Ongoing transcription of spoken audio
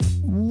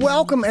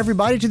Welcome,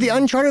 everybody, to the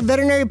Uncharted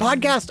Veterinary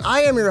Podcast.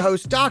 I am your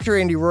host, Dr.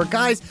 Andy Rourke.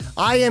 Guys,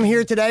 I am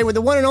here today with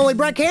the one and only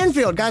Brett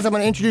Canfield. Guys, I'm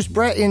going to introduce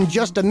Brett in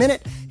just a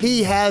minute.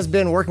 He has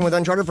been working with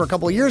Uncharted for a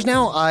couple of years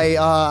now.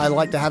 I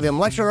like to have him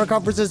lecture at our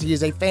conferences. He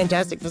is a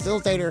fantastic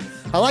facilitator.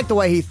 I like the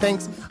way he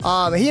thinks.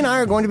 He and I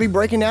are going to be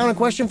breaking down a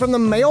question from the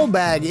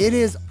mailbag. It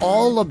is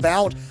all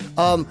about...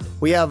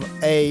 we have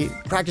a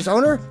practice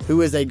owner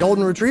who is a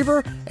golden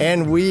retriever,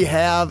 and we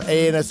have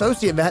an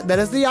associate vet that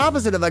is the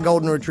opposite of a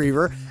golden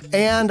retriever.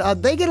 And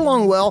they get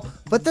along well,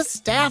 but the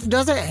staff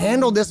doesn't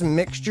handle this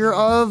mixture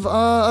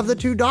of the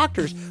two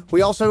doctors.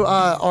 We also,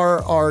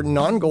 our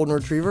non-golden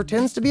retriever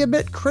tends to be a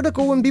bit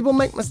critical when people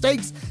make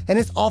mistakes, and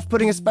it's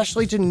off-putting,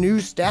 especially to new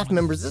staff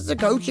members. This is a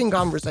coaching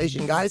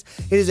conversation, guys.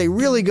 It is a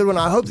really good one.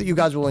 I hope that you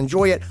guys will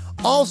enjoy it.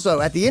 Also,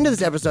 at the end of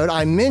this episode,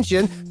 I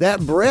mentioned that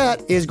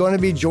Brett is going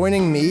to be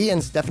joining me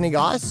and Stephanie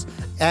Goss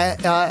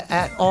at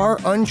our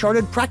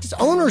Uncharted Practice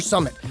Owner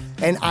Summit.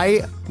 And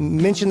I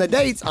mention the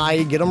dates,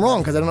 I get them wrong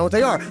because I don't know what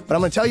they are. But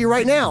I'm going to tell you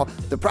right now,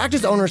 the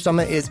Practice Owner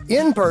Summit is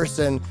in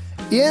person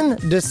in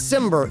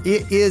December.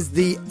 It is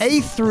the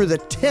 8th through the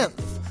 10th.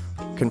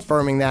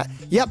 Confirming that.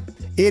 Yep,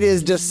 it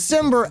is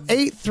December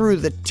 8th through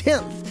the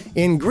 10th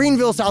in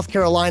Greenville, South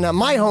Carolina,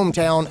 my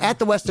hometown, at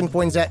the Westin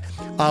Poinsett.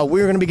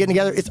 We're going to be getting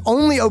together. It's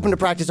only open to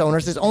practice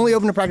owners. It's only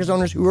open to practice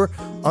owners who are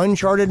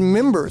Uncharted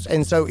members.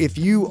 And so if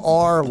you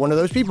are one of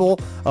those people,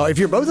 if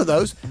you're both of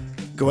those,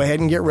 go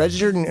ahead and get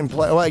registered and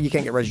play. Well, you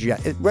can't get registered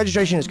yet.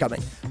 Registration is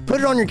coming.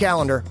 Put it on your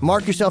calendar.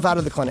 Mark yourself out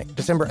of the clinic,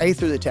 December 8th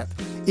through the 10th.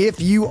 If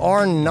you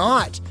are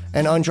not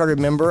an Uncharted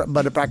member,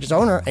 but a practice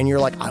owner, and you're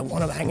like, I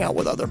want to hang out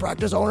with other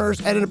practice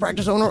owners at a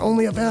practice owner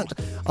only event,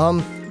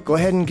 go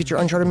ahead and get your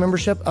Uncharted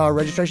membership.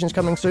 Registration is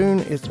coming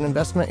soon. It's an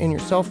investment in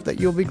yourself that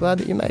you'll be glad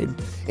that you made.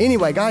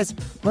 Anyway, guys,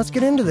 let's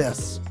get into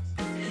this.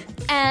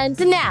 And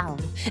now,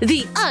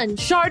 the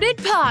Uncharted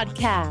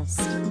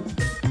Podcast.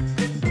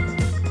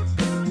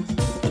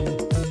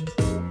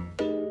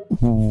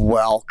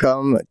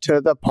 Welcome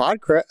to the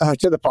podcast.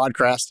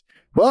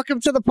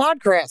 Welcome to the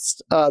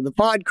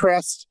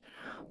podcast.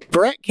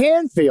 Brett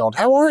Canfield,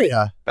 how are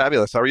you?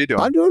 Fabulous. How are you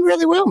doing? I'm doing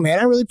really well, man.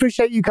 I really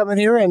appreciate you coming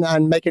here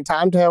and making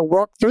time to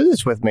work through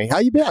this with me. How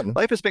you been?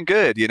 Life has been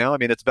good. I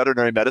mean, it's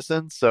veterinary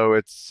medicine, so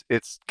it's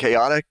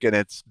chaotic and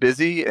it's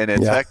busy and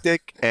it's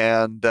hectic,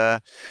 and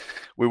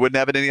we wouldn't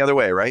have it any other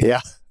way, right?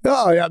 Yeah.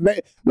 Oh, yeah.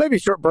 Maybe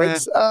short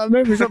breaks.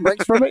 Maybe short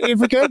breaks from it if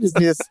we could.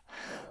 Just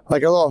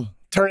like a little.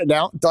 Turn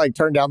down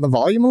the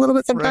volume a little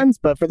bit sometimes,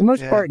 right. But for the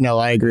most part, no,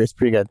 I agree. It's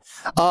pretty good.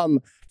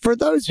 For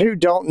those who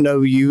don't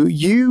know you,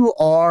 you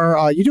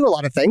do a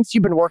lot of things.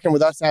 You've been working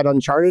with us at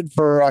Uncharted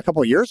for a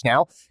couple of years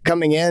now,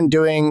 coming in,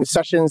 doing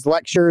sessions,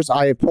 lectures.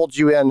 I pull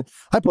you in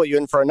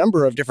for a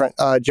number of different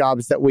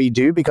jobs that we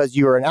do because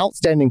you are an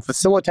outstanding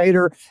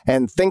facilitator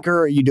and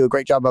thinker. You do a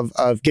great job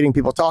of getting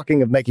people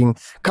talking, of making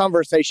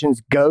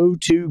conversations go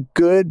to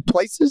good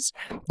places.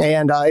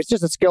 And it's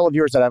just a skill of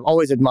yours that I've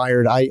always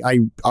admired. I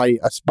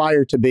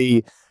aspire to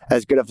be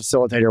as good a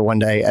facilitator one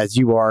day as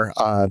you are.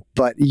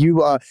 But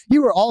you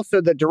are also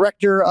the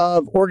director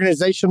of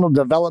organizational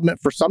development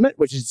for Summit,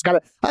 which is I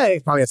think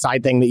it's probably a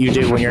side thing that you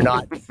do when you're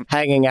not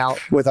hanging out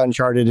with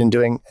Uncharted and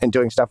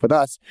doing stuff with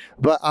us.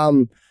 But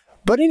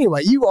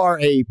anyway, you are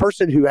a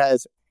person who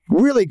has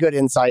really good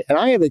insight. And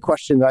I have a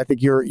question that I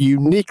think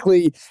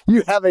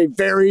you have a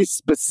very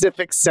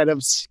specific set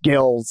of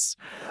skills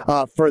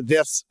for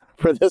this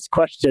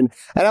question,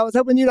 and I was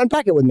hoping you'd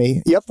unpack it with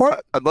me. You up for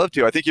it? I'd love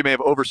to. I think you may have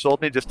oversold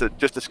me just a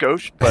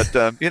skosh, but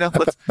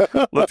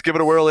let's give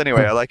it a whirl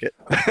anyway. I like it.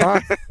 All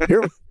right,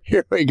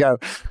 here we go.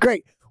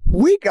 Great.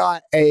 We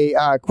got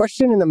a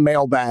question in the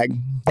mailbag.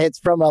 It's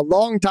from a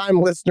longtime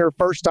listener,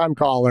 first-time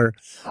caller.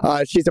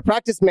 She's a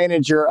practice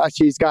manager.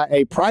 She's got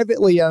a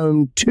privately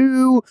owned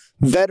 2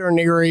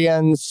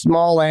 veterinarian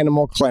small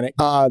animal clinic.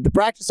 The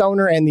practice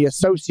owner and the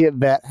associate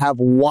vet have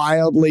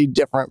wildly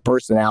different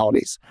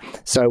personalities.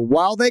 So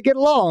while they get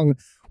along,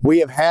 we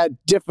have had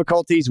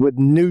difficulties with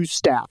new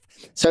staff.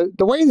 So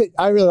the way that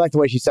I really like the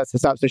way she sets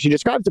this up. So she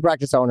describes the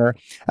practice owner.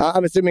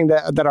 I'm assuming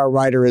that our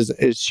writer is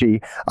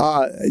she.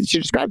 She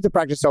describes the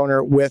practice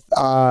owner with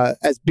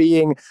as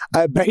being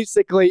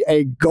basically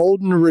a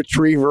golden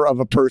retriever of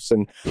a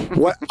person.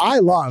 What I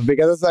love,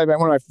 because that's one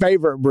of my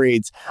favorite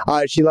breeds.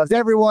 She loves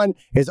everyone,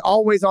 is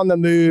always on the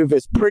move,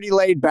 is pretty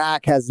laid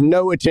back, has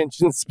no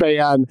attention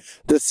span.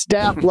 The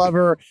staff love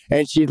her,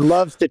 and she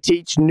loves to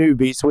teach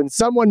newbies. When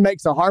someone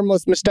makes a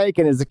harmless mistake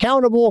and is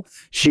accountable,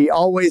 she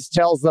always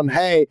tells them,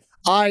 hey,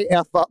 I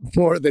F up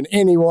more than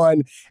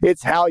anyone.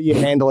 It's how you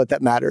handle it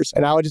that matters.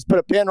 And I would just put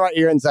a pin right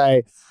here and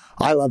say,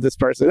 I love this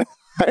person.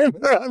 I'm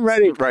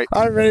ready. Right.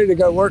 I'm ready to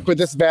go work with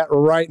this vet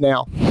right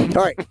now. All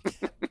right.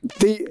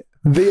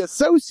 The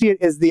associate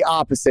is the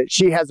opposite.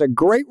 She has a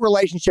great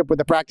relationship with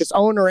the practice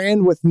owner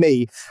and with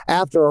me.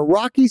 After a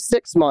rocky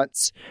 6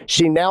 months,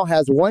 she now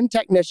has one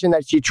technician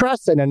that she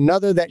trusts and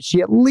another that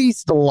she at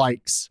least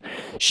likes.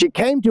 She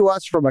came to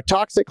us from a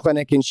toxic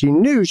clinic and she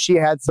knew she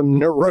had some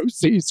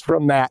neuroses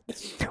from that.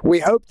 We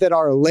hope that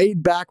our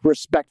laid back,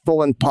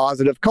 respectful, and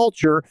positive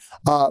culture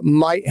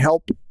might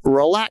help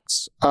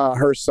relax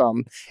her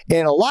some.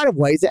 In a lot of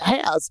ways, it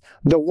has.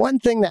 The one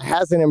thing that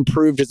hasn't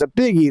improved is a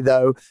biggie,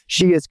 though.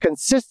 She is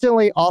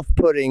consistently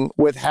off-putting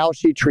with how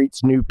she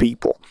treats new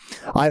people.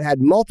 I've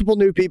had multiple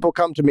new people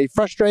come to me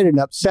frustrated and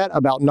upset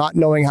about not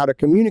knowing how to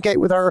communicate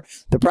with her.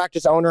 The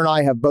practice owner and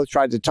I have both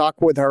tried to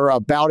talk with her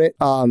about it.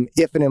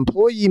 If an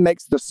employee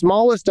makes the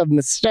smallest of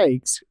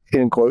mistakes,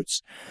 in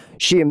quotes,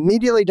 she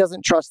immediately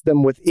doesn't trust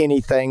them with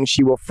anything.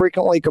 She will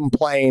frequently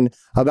complain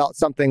about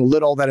something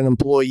little that an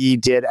employee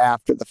did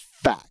after the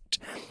fact.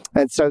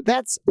 And so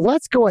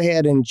let's go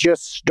ahead and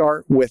just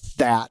start with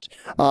that.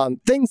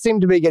 Things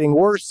seem to be getting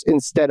worse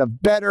instead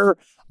of better.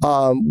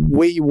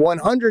 We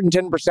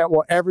 110%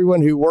 want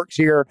everyone who works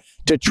here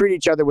to treat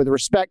each other with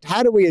respect.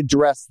 How do we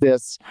address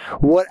this?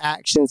 What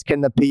actions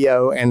can the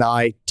PO and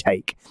I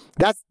take?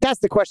 That's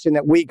the question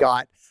that we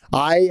got.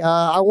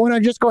 I want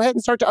to just go ahead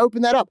and start to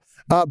open that up.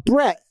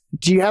 Brett,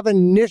 do you have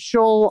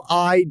initial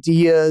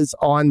ideas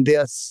on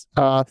this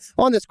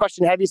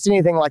question? Have you seen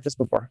anything like this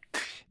before?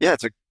 Yeah,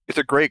 it's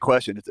a great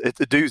question. It's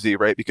a doozy,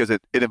 right? Because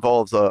it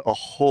involves a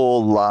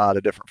whole lot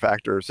of different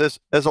factors,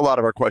 as a lot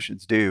of our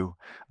questions do.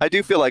 I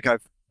do feel like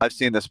I've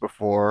seen this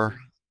before.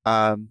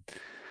 I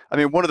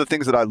mean, one of the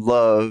things that I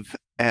love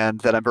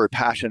and that I'm very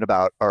passionate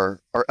about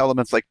are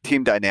elements like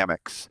team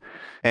dynamics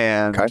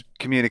and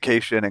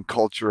communication and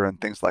culture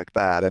and things like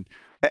that.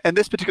 And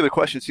this particular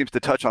question seems to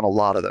touch on a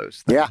lot of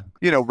those things.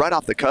 Yeah. Right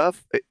off the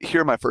cuff,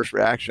 here are my first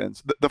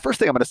reactions. The first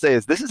thing I'm going to say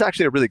is this is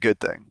actually a really good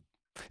thing.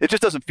 It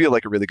just doesn't feel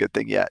like a really good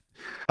thing yet.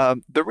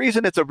 The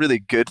reason it's a really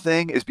good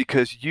thing is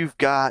because you've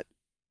got,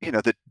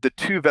 the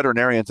two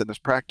veterinarians in this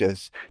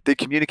practice, they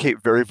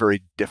communicate very,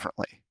 very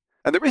differently.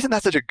 And the reason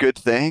that's such a good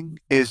thing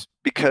is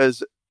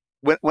because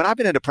when I've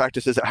been into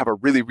practices that have a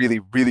really, really,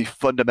 really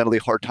fundamentally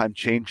hard time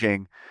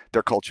changing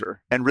their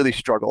culture and really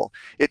struggle,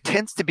 it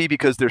tends to be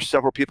because there's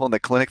several people in the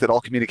clinic that all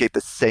communicate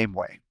the same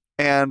way.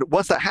 And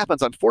once that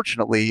happens,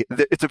 unfortunately,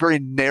 it's a very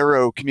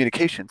narrow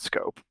communication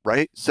scope,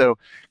 right? So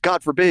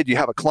God forbid you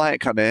have a client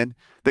come in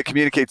that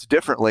communicates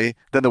differently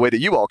than the way that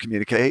you all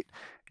communicate.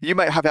 You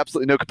might have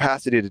absolutely no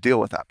capacity to deal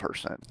with that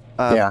person.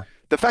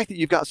 The fact that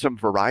you've got some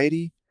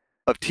variety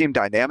of team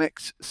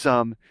dynamics,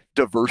 some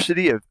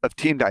diversity of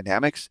team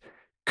dynamics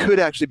could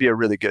actually be a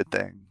really good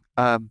thing.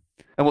 And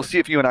we'll see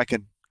if you and I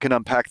can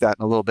unpack that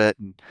in a little bit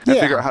and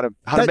figure out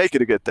how to make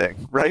it a good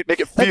thing, right? Make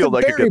it feel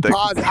like a good thing.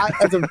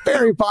 That's a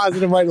very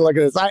positive way to look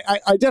at this.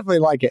 I definitely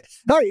like it.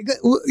 All right,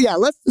 yeah.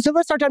 Let's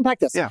start to unpack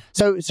this. Yeah.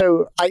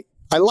 So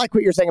I like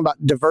what you're saying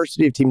about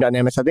diversity of team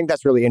dynamics. I think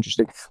that's really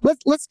interesting.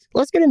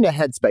 Let's get into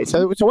headspace.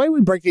 So the way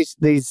we break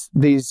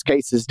these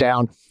cases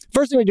down.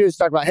 First thing we do is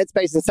talk about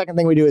headspace, and the second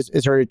thing we do is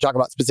talk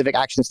about specific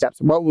action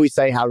steps. What will we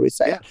say? How do we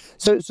say it?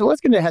 So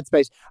let's get into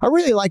headspace. I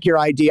really like your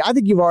idea. I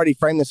think you've already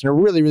framed this in a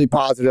really, really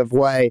positive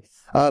way.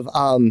 Of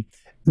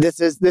this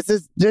is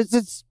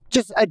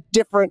just a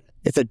different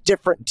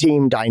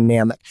team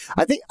dynamic.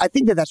 I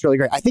think that's really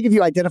great. I think if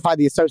you identify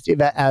the associate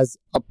vet as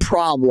a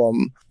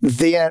problem,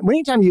 then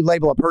anytime you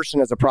label a person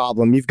as a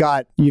problem, you've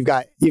got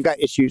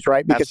issues,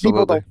 right? Because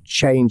people don't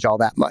change all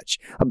that much.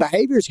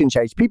 Behaviors can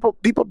change. People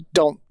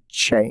don't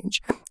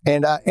change,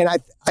 and I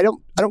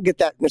don't get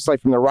that necessarily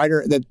from the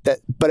writer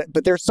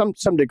but there's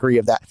some degree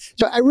of that.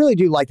 So I really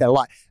do like that a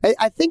lot.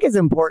 I think it's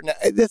important.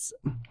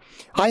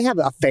 I have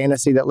a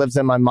fantasy that lives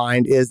in my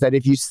mind is that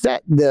if you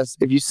set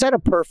a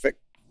perfect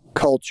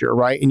culture,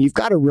 right, and you've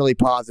got a really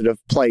positive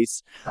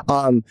place,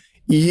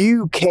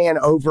 you can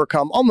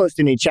overcome almost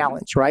any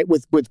challenge, right,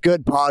 with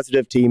good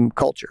positive team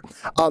culture.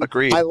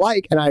 Agreed. I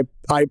like and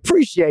I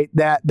appreciate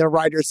that the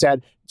writer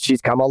said she's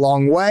come a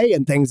long way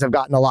and things have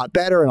gotten a lot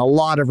better in a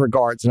lot of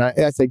regards. And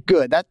I say,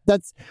 good.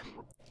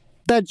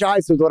 That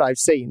jives with what I've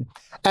seen.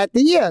 At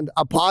the end,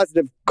 a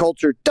positive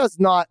culture does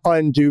not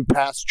undo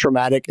past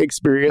traumatic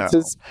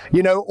experiences,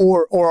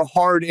 or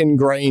hard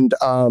ingrained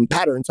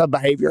patterns of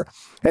behavior.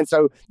 And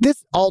so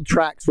this all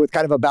tracks with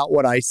kind of about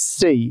what I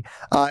see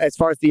as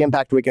far as the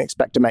impact we can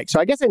expect to make. So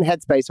I guess in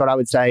Headspace, what I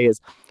would say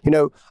is,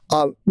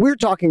 we're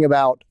talking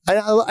about,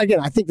 again,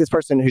 I think this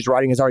person who's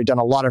writing has already done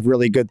a lot of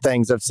really good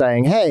things of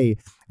saying, hey,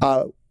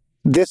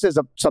 this is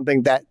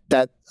something that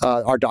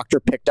our doctor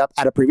picked up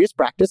at a previous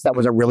practice. That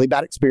was a really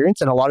bad experience,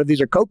 and a lot of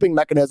these are coping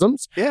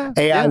mechanisms. Yeah,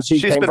 and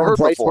she's came been from hurt a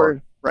place before,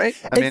 where right?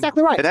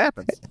 Exactly right. It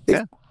happens.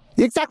 Yeah,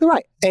 exactly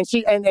right. And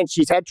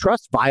she's had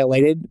trust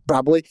violated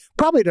probably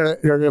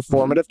during a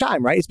formative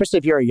time, right? Especially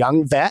if you're a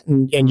young vet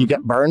and you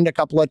get burned a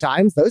couple of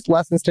times, those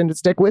lessons tend to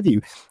stick with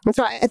you. And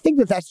so I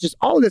think that's just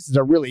all of this is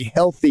a really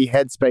healthy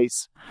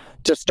headspace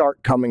to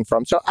start coming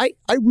from. So I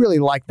really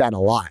like that a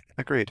lot.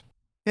 Agreed.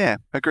 Yeah,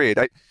 agreed.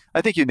 I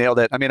think you nailed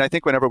it. I mean, I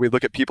think whenever we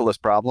look at people as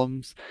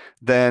problems,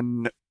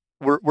 then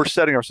we're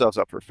setting ourselves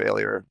up for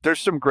failure. There's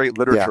some great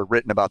literature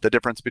written about the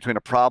difference between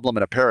a problem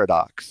and a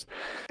paradox,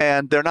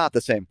 and they're not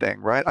the same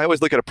thing, right? I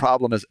always look at a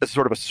problem as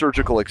sort of a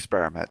surgical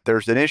experiment.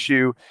 There's an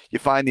issue, you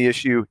find the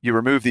issue, you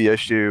remove the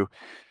issue,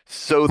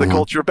 sew the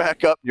culture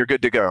back up, you're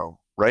good to go,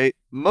 right?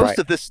 Most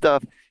of this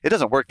stuff, it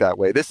doesn't work that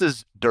way. This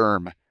is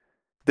derm.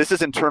 This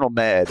is internal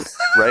med,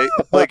 right?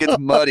 Like it's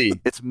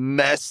muddy, it's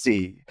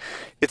messy,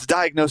 it's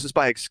diagnosis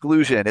by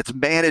exclusion, it's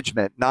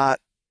management, not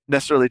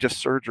necessarily just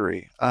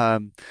surgery.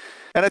 And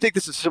I think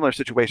this is a similar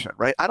situation,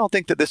 right? I don't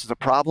think that this is a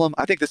problem.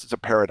 I think this is a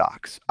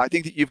paradox. I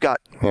think that you've got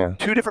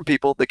two different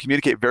people that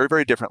communicate very,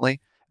 very differently,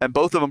 and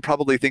both of them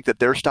probably think that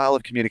their style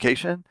of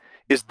communication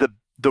is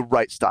the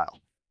right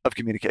style of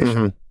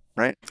communication,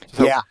 right?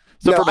 So,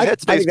 from a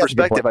headspace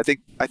perspective,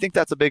 I think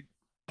that's a big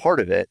part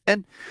of it.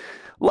 And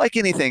like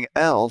anything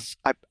else,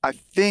 I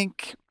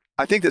think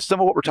that some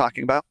of what we're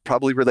talking about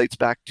probably relates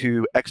back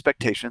to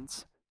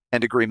expectations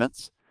and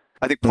agreements.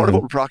 I think part of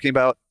what we're talking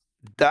about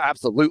that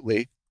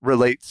absolutely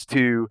relates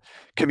to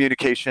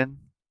communication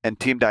and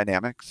team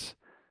dynamics.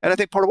 And I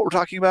think part of what we're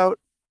talking about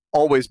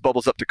always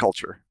bubbles up to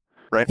culture,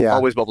 right? Yeah.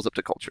 Always bubbles up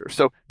to culture.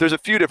 So there's a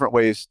few different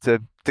ways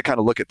to kind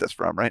of look at this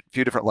from, right? A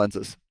few different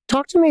lenses.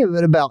 Talk to me a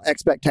bit about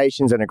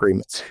expectations and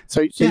agreements.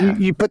 So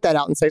you put that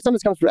out and say, something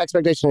comes from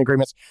expectations and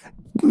agreements.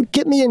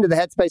 Get me into the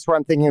headspace where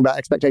I'm thinking about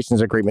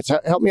expectations and agreements.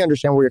 Help me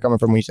understand where you're coming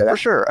from when you say that. For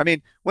sure. I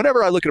mean,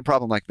 whenever I look at a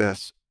problem like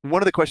this,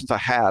 one of the questions I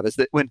have is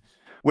that when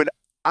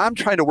I'm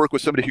trying to work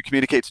with somebody who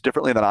communicates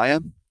differently than I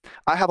am,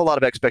 I have a lot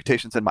of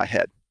expectations in my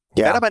head.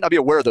 Yeah. And I might not be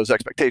aware of those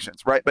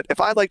expectations, right? But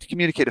if I like to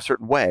communicate a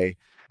certain way,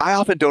 I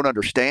often don't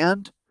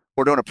understand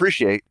or don't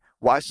appreciate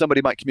why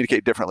somebody might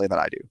communicate differently than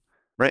I do,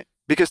 right?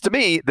 Because to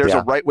me, there's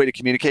a right way to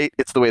communicate.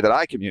 It's the way that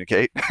I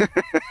communicate.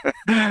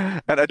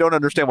 And I don't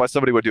understand why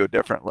somebody would do it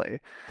differently.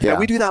 Yeah. And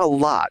we do that a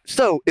lot.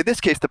 So in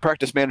this case, the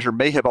practice manager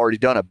may have already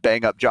done a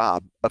bang up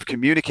job of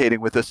communicating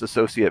with this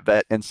associate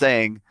vet and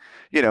saying,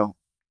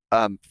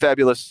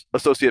 fabulous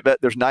associate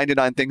vet, there's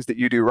 99 things that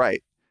you do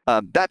right.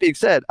 That being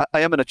said,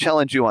 I am going to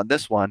challenge you on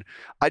this one.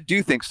 I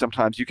do think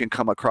sometimes you can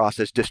come across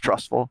as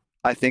distrustful.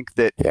 I think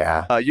that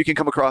you can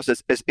come across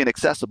as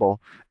inaccessible.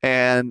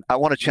 And I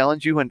want to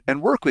challenge you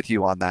and work with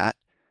you on that.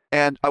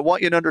 And I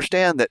want you to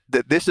understand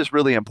that this is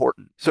really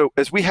important. So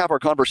as we have our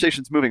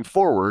conversations moving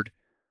forward,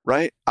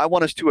 right, I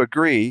want us to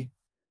agree,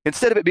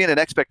 instead of it being an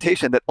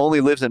expectation that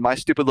only lives in my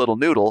stupid little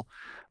noodle,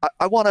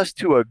 I want us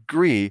to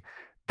agree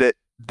that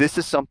this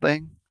is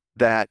something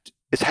that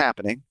is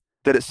happening,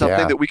 that it's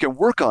something that we can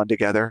work on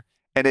together,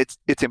 and it's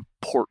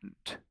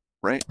important,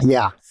 right?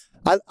 Yeah.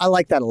 I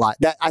like that a lot.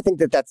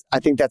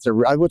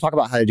 We'll talk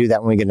about how to do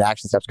that when we get into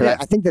action steps. Because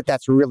I think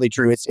that's really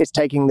true. It's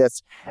taking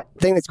this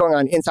thing that's going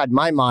on inside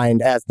my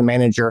mind as the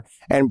manager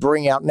and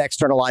bringing out and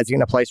externalizing it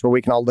in a place where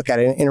we can all look at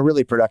it in a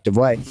really productive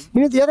way.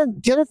 The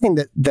other thing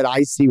that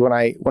I see when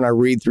I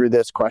read through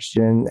this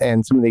question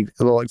and some of the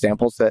little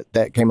examples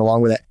that came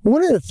along with it,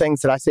 one of the things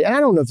that I see, and I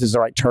don't know if this is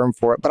the right term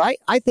for it, but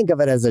I think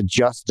of it as a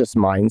justice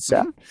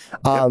mindset.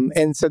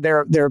 And so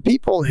there are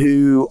people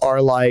who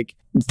are like,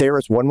 there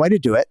is one way to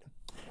do it.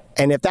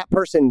 And if that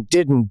person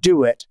didn't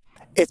do it,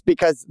 it's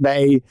because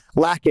they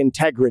lack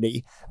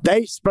integrity.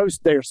 They're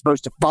supposed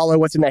to follow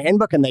what's in the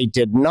handbook, and they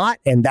did not,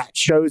 and that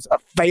shows a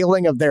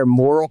failing of their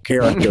moral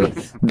character.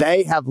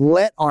 They have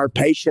let our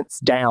patients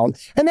down,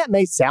 and that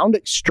may sound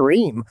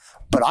extreme,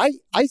 but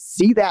I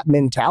see that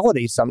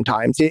mentality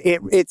sometimes.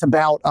 It's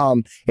about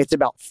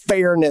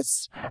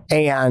fairness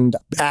and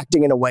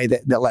acting in a way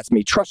that lets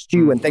me trust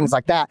you and things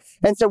like that.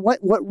 And so what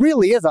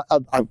really is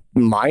a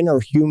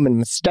minor human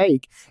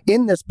mistake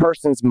in this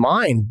person's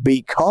mind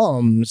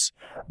becomes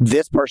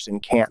this person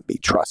can't be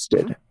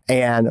trusted.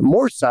 And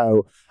more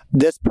so,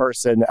 this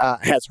person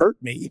has hurt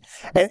me.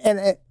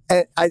 And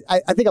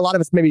I think a lot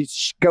of us maybe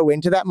go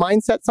into that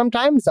mindset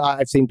sometimes.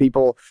 I've seen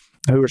people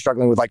who are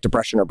struggling with like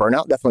depression or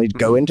burnout definitely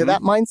go into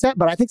that mindset.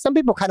 But I think some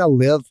people kind of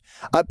live,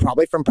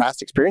 probably from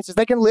past experiences,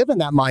 they can live in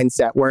that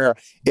mindset where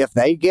if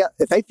they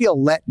feel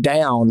let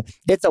down,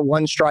 it's a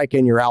one strike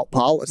and you're out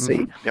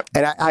policy.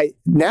 And I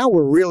now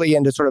we're really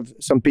into sort of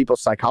some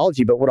people's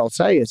psychology. But what I'll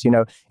say is,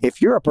 if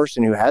you're a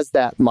person who has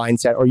that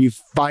mindset or you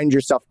find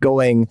yourself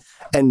going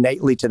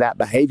innately to that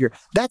behavior,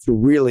 that's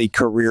really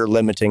career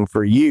limiting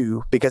for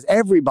you, because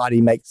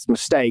everybody makes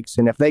mistakes.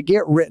 And if they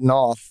get written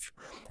off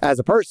as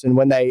a person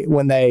when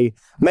they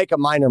make a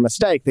minor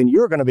mistake, then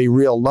you're going to be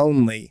real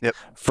lonely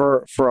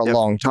for a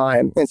long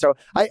time. And so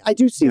I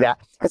do see that.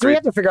 And so we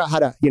have to figure out how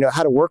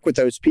to work with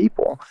those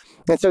people.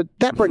 And so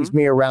that brings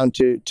me around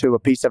to a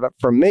piece of it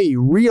for me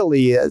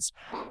really is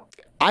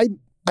I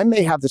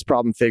may have this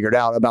problem figured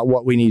out about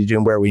what we need to do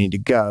and where we need to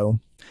go,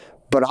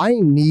 but I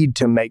need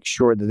to make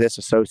sure that this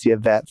associate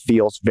vet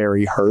feels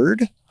very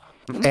heard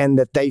and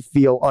that they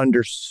feel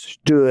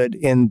understood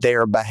in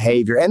their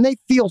behavior and they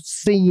feel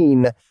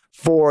seen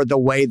for the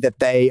way that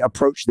they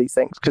approach these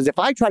things. Because if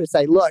I try to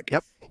say, look,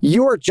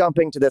 you're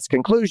jumping to this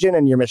conclusion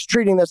and you're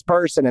mistreating this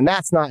person and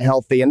that's not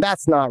healthy and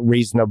that's not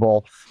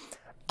reasonable,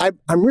 I'm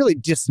really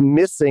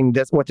dismissing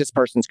what this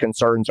person's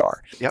concerns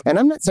are. And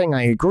I'm not saying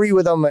I agree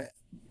with them,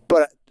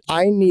 but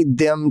I need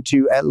them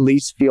to at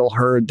least feel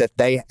heard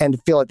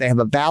and feel that they have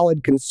a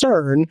valid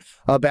concern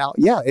about,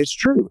 yeah, it's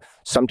true.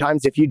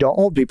 Sometimes if you don't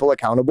hold people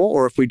accountable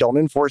or if we don't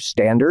enforce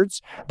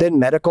standards, then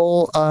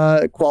medical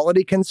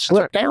quality can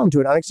slip down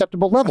to an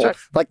unacceptable level.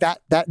 Like that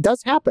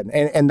does happen.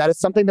 And that is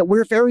something that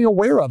we're very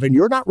aware of. And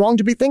you're not wrong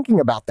to be thinking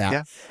about that.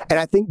 Yeah. And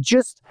I think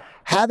just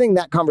having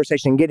that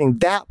conversation, getting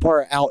that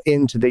part out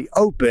into the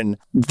open,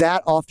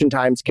 that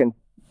oftentimes can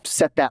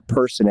set that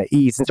person at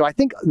ease. And so I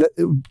think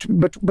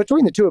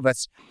between the two of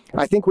us,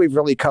 I think we've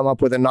really come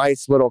up with a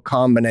nice little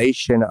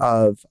combination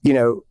of,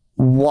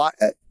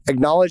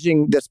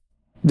 acknowledging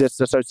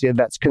this associate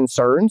vet's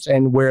concerns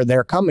and where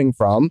they're coming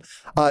from,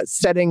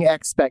 setting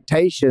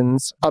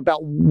expectations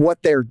about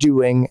what they're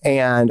doing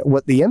and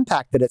what the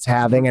impact that it's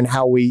having and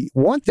how we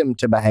want them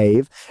to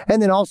behave.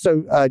 And then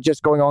also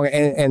just going on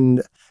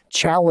and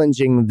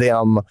challenging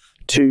them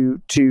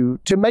to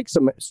make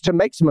some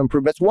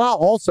improvements while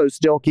also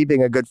still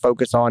keeping a good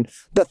focus on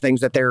the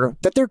things that they're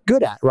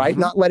good at, right?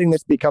 Not letting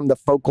this become the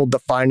focal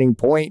defining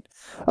point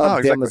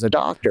of them as a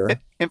doctor.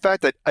 In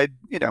fact,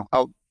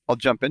 I'll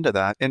jump into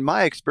that. In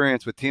my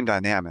experience with team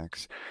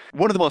dynamics,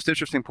 one of the most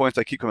interesting points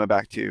I keep coming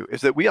back to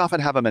is that we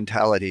often have a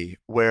mentality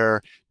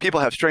where people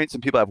have strengths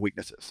and people have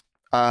weaknesses.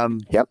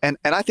 And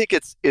I think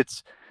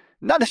it's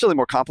not necessarily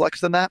more complex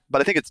than that,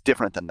 but I think it's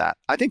different than that.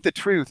 I think the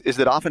truth is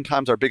that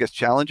oftentimes our biggest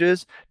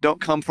challenges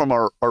don't come from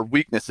our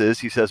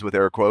weaknesses, he says with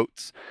air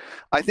quotes.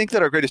 I think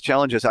that our greatest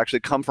challenges actually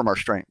come from our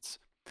strengths,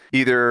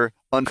 either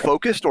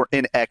unfocused or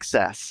in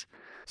excess.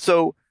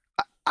 So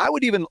I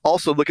would even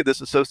also look at this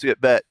associate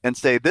vet and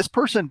say, this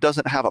person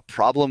doesn't have a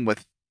problem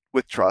with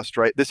trust,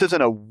 right? This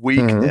isn't a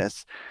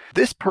weakness.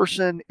 This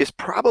person is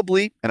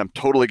probably, and I'm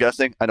totally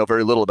guessing, I know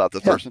very little about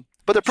this person,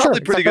 but they're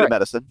probably pretty good at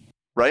medicine.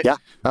 Right? Yeah,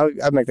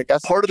 I'd make the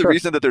guess. Part of the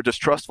reason that they're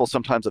distrustful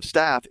sometimes of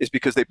staff is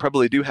because they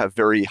probably do have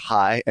very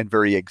high and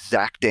very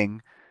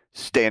exacting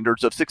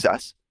standards of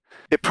success.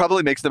 It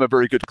probably makes them a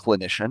very good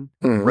clinician,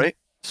 right?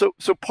 So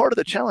part of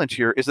the challenge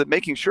here is that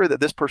making sure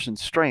that this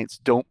person's strengths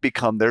don't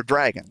become their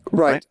dragon,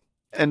 right?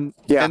 And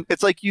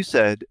it's like you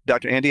said,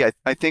 Dr. Andy,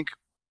 I think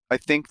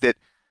that,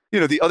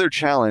 the other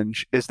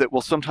challenge is that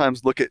we'll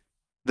sometimes look at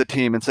the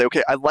team and say,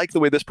 okay, I like the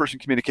way this person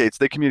communicates.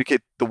 They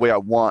communicate the way I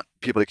want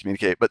people to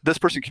communicate, but this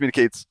person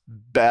communicates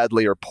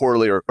badly or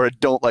poorly, or I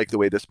don't like the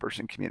way this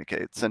person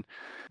communicates. And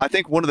I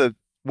think one of the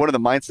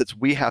mindsets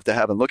we have to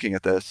have in looking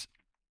at this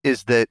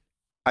is that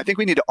I think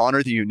we need to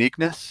honor the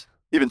uniqueness,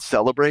 even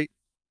celebrate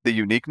the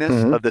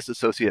uniqueness of this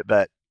associate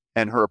vet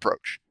and her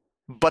approach.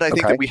 But I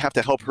think that we have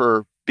to help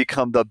her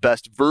become the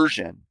best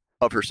version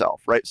of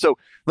herself, right? So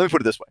let me put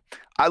it this way.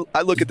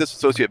 I look at this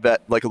associate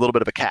vet like a little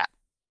bit of a cat.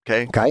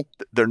 Okay.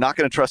 They're not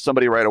going to trust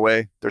somebody right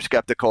away. They're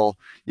skeptical.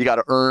 You got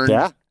to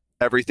earn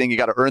everything. You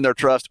got to earn their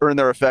trust, earn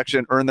their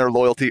affection, earn their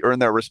loyalty, earn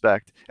their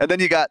respect. And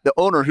then you got the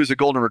owner who's a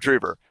golden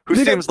retriiever who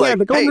seems like,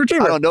 hey,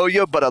 I don't know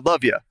you, but I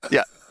love you.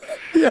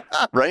 Yeah.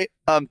 Right?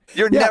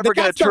 You're never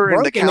going to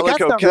turn the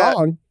calico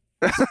cat.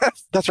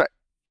 That's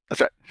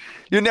right.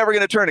 You're never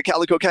going to turn a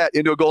calico cat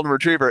into a golden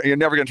retriever, and you're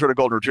never going to turn a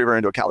golden retriever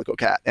into a calico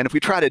cat. And if we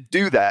try to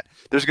do that,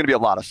 there's going to be a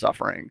lot of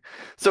suffering.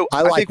 So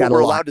I think what we're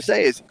allowed to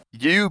say is,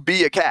 you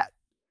be a cat.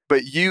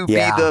 But you be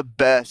the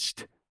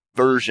best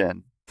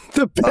version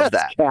of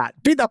that. Cat.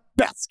 Be the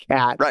best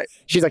cat. Right.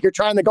 She's like, you're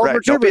trying the golden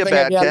retriever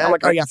thing again. I'm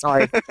like, oh yeah,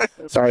 sorry.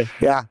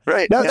 Yeah.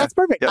 Right. No, that's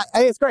perfect. Yep.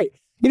 It's great.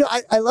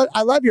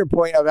 I love your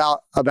point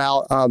about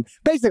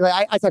basically,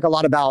 I talk a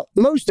lot about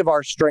most of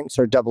our strengths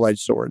are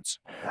double-edged swords.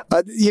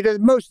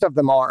 Most of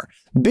them are.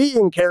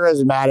 Being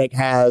charismatic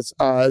has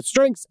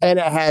strengths and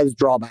it has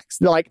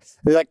drawbacks. Like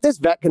this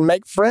vet can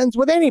make friends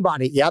with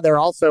anybody. Yeah, they're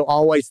also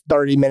always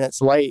 30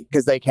 minutes late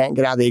because they can't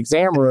get out of the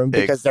exam room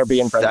because they're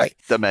being friendly.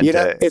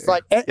 It's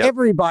like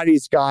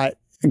everybody's got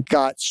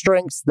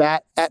strengths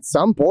that at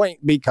some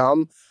point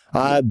become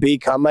a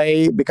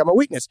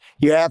weakness.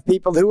 You have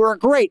people who are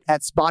great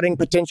at spotting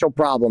potential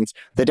problems.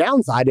 The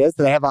downside is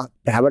they have a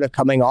habit of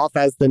coming off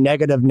as the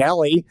negative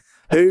Nelly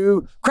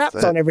who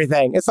craps on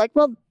everything. It's like,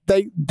 well,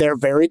 they're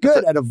very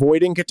good at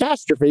avoiding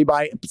catastrophe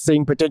by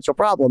seeing potential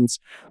problems,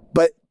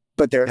 but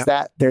there's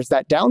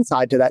that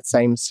downside to that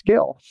same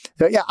skill.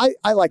 So yeah,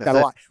 I like that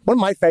a lot. One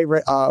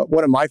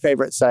of my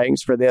favorite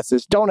sayings for this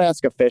is, don't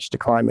ask a fish to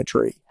climb a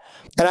tree.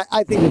 And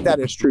I think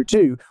that is true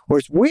too.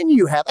 Whereas when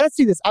you have, and I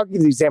see this, I'll give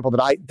you the example that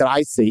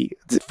I see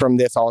from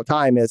this all the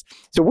time is,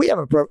 so we have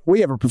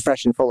a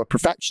profession full of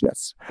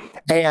perfectionists,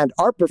 and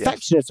our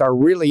perfectionists are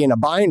really in a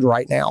bind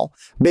right now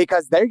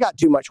because they got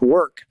too much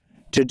work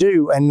to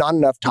do and not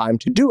enough time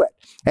to do it.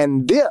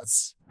 And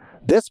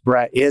this,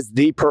 Brett, is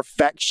the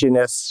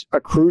perfectionist's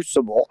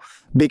crucible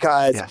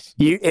because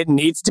it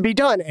needs to be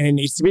done and it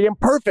needs to be done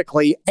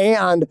perfectly.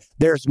 And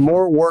there's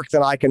more work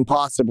than I can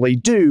possibly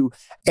do.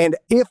 And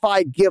if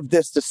I give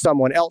this to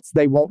someone else,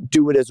 they won't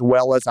do it as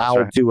well as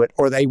I'll do it,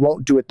 or they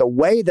won't do it the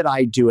way that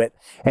I do it.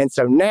 And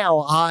so now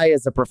I,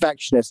 as a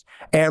perfectionist,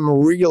 am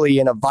really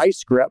in a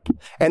vice grip,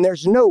 and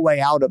there's no way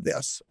out of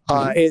this,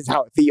 is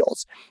how it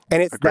feels.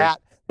 And it's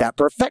that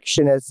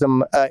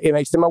perfectionism, it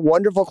makes them a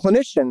wonderful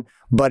clinician,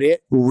 but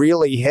it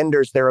really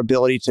hinders their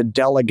ability to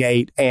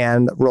delegate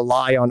and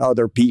rely on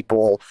other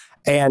people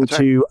and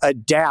to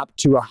adapt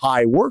to a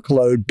high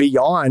workload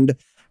beyond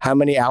how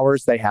many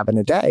hours they have in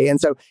a day. And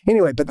so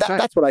anyway, but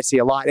that's what I see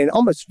a lot. And it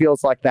almost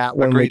feels like that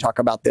when we talk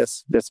about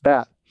this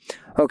vet.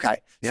 Okay.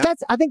 So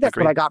I think that's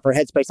what I got for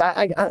Headspace.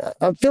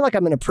 I feel like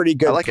I'm in a pretty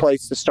good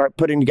place to start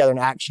putting together an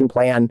action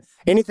plan.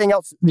 Anything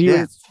else,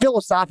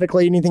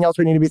 philosophically, anything else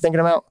we need to be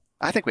thinking about?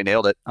 I think we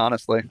nailed it,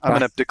 honestly. I'm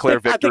going to declare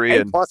victory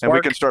and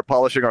we can start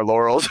polishing our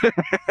laurels.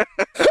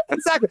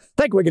 Exactly. I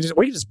think we can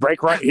just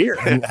break right here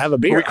and have a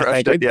beer. We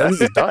crushed it, yeah.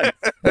 This is done.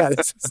 Yeah,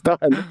 this is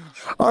done.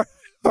 All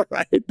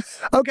right.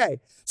 Okay.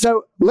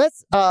 So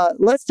let's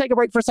take a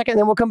break for a second and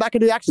then we'll come back and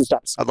do the action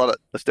steps. I love it.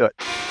 Let's do it.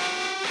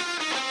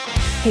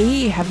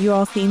 Hey, have you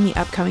all seen the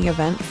upcoming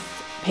events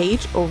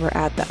page over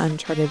at the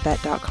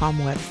unchartedvet.com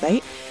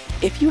website?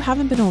 If you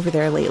haven't been over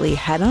there lately,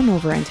 head on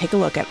over and take a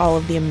look at all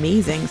of the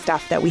amazing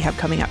stuff that we have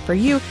coming up for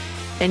you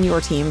and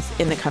your teams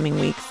in the coming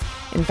weeks.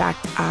 In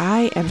fact,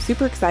 I am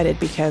super excited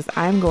because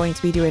I'm going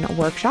to be doing a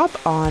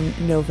workshop on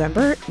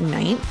November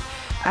 9th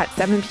at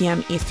 7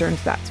 p.m. Eastern,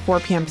 so that's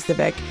 4 p.m.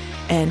 Pacific,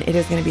 and it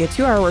is going to be a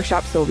 2-hour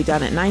workshop, so it'll be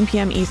done at 9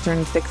 p.m.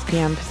 Eastern, 6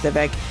 p.m.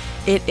 Pacific.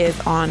 It is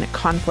on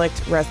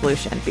conflict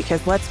resolution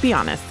because let's be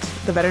honest,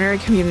 the veterinary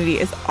community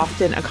is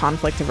often a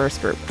conflict-averse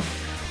group.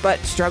 But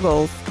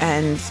struggles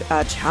and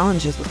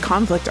challenges with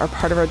conflict are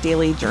part of our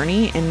daily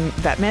journey in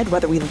vet med,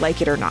 whether we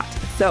like it or not.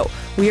 So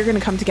we are going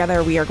to come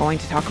together. We are going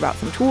to talk about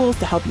some tools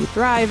to help you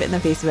thrive in the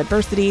face of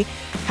adversity,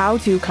 how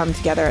to come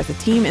together as a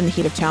team in the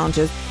heat of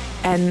challenges,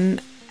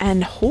 and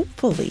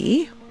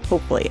hopefully,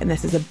 and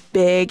this is a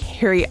big,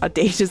 hairy,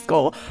 audacious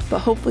goal, but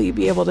hopefully you'll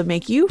be able to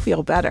make you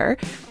feel better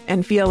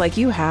and feel like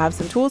you have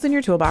some tools in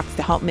your toolbox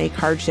to help make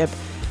hardship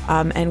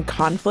and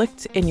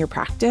conflict in your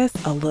practice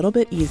a little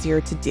bit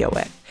easier to deal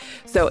with.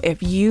 So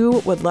if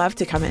you would love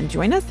to come and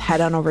join us,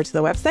 head on over to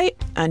the website,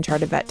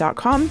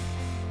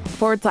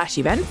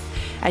 unchartedvet.com/events,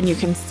 and you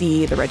can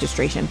see the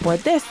registration for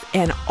this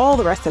and all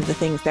the rest of the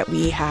things that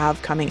we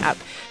have coming up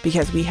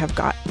because we have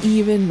got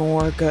even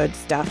more good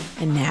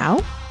stuff. And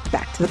now,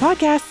 back to the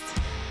podcast.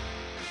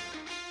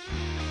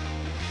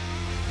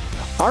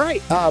 All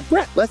right,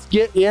 Brett, let's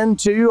get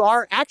into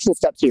our action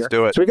steps here. Let's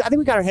do it. So I think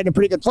we got our head in a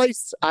pretty good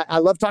place. I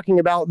love talking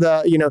about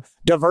the,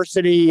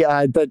 diversity,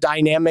 the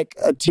dynamic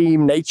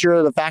team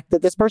nature, the fact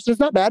that this person is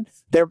not bad.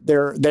 They're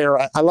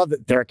I love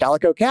that they're a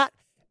calico cat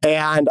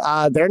and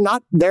they're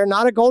not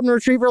a golden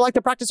retriever like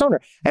the practice owner.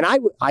 And I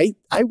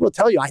will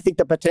tell you, I think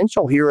the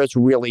potential here is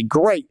really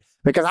great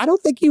because I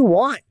don't think you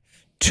want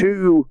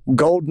 2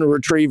 golden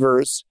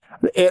retrievers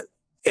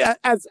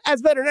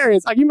as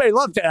veterinarians. Like you may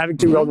love having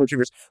 2 golden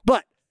retrievers,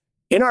 but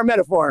in our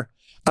metaphor,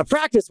 a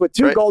practice with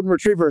 2 golden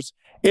retrievers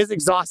is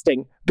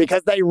exhausting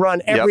because they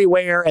run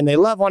everywhere and they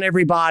love on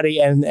everybody.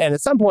 And at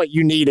some point,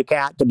 you need a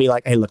cat to be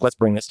like, hey, look, let's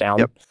bring this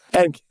down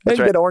and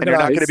get organized. And you're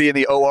not going to be in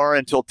the OR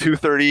until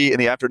 2:30 in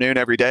the afternoon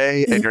every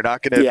day. And you're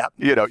not going to,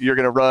 you're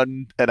going to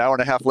run an hour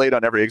and a half late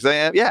on every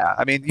exam. Yeah.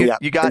 I mean,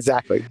 you got,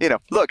 exactly.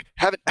 Look,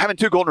 having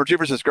 2 golden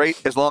retrievers is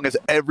great as long as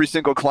every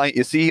single client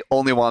you see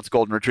only wants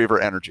golden retriever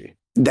energy.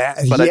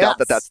 But I doubt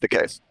that that's the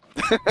case.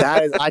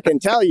 That is, I can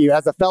tell you,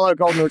 as a fellow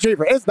golden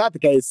retriever, it's not the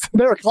case.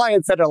 There are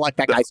clients that are like,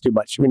 that guy's too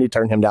much. We need to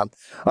turn him down.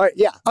 All right,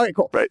 yeah. All right,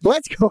 cool. Right.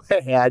 Let's go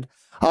ahead.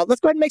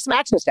 Let's go ahead and make some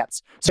action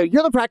steps. So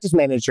you're the practice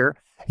manager.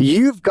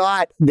 You've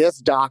got this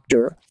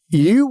doctor.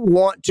 You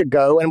want to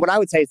go, and what I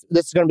would say is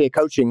this is going to be a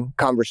coaching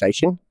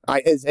conversation.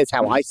 It's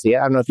how I see it.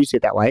 I don't know if you see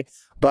it that way,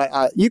 but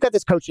you got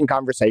this coaching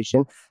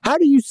conversation. How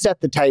do you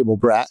set the table,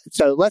 Brett?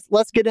 So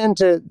let's get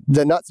into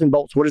the nuts and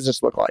bolts. What does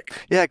this look like?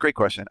 Yeah, great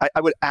question. I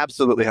would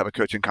absolutely have a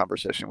coaching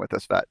conversation with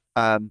this vet.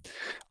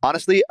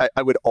 Honestly,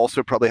 I would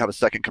also probably have a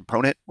second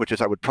component, which is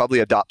I would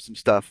probably adopt some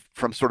stuff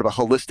from sort of a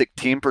holistic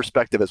team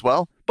perspective as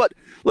well. But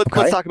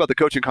let's talk about the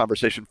coaching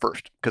conversation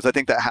first, because I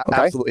think that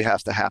absolutely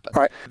has to happen.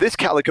 All right. This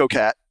calico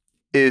cat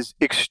is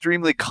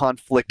extremely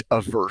conflict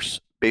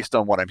averse based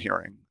on what I'm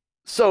hearing.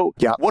 So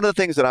one of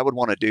the things that I would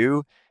want to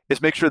do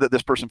is make sure that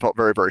this person felt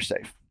very, very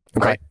safe.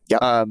 Okay. Right?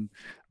 Yeah.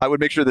 I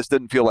would make sure this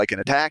didn't feel like an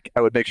attack.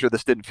 I would make sure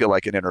this didn't feel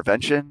like an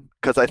intervention,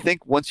 because I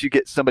think once you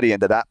get somebody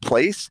into that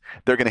place,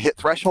 they're going to hit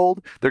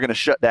threshold. They're going to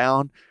shut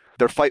down.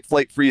 Their fight,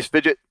 flight, freeze,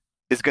 fidget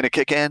is going to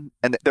kick in,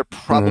 and they're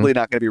probably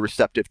not going to be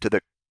receptive to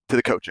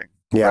the coaching.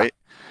 Yeah. Right.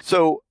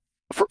 So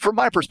from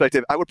my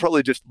perspective, I would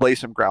probably just lay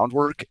some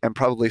groundwork and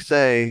probably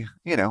say,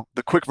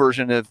 the quick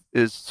version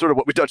is sort of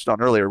what we touched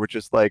on earlier, which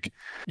is like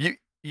you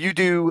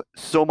do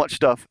so much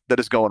stuff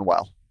that is going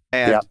well.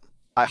 And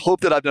I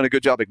hope that I've done a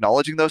good job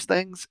acknowledging those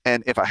things.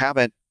 And if I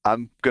haven't,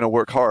 I'm going to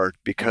work hard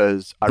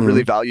because I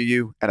really value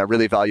you and I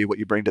really value what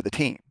you bring to the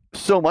team.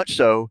 So much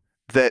so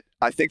that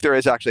I think there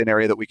is actually an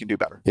area that we can do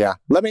better. Yeah.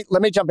 Let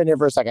me jump in here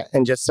for a second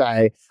and just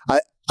say,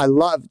 I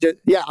love that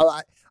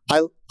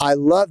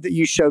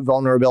you show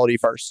vulnerability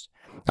first.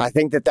 I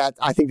think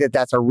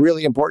that's a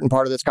really important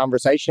part of this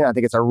conversation. I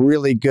think it's a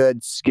really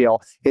good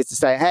skill is to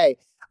say, hey,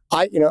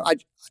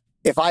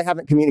 if I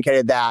haven't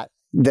communicated that,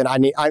 then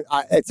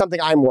it's something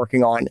I'm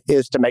working on,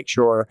 is to make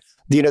sure,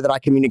 that I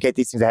communicate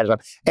these things ahead of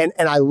time.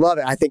 And I love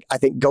it. I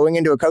think going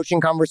into a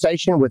coaching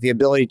conversation with the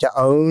ability to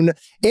own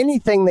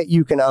anything that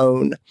you can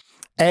own,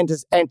 and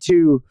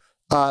to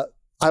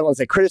I don't want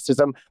to say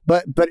criticism,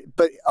 but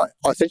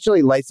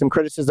essentially lay some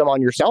criticism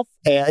on yourself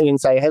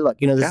and say, hey, look,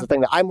 this is the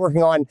thing that I'm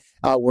working on.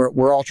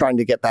 We're all trying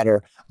to get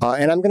better,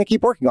 and I'm going to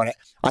keep working on it.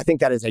 I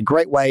think that is a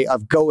great way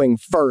of going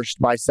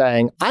first, by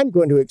saying, I'm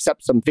going to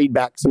accept some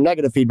feedback, some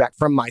negative feedback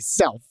from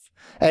myself,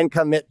 and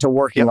commit to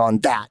working on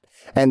that.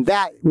 And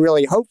that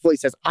really hopefully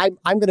says, I'm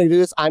going to do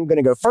this. I'm going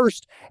to go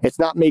first. It's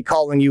not me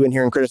calling you in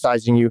here and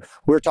criticizing you.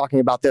 We're talking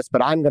about this,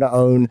 but I'm going to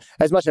own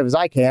as much of it as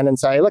I can and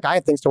say, look, I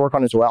have things to work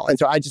on as well. And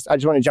so I just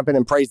want to jump in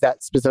and praise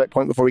that specific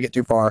point before we get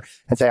too far,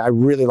 and say, I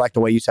really like the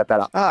way you set that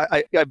up.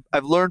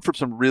 I've learned from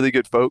some really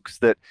good folks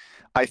that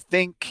I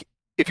think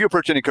if you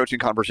approach any coaching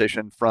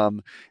conversation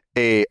from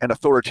an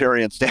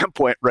authoritarian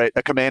standpoint, right,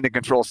 a command and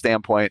control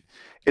standpoint,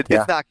 it's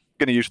not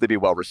going to usually be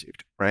well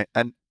received, right?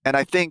 And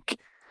I think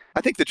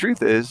the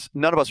truth is,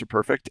 none of us are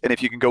perfect. And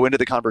if you can go into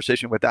the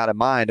conversation with that in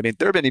mind, I mean,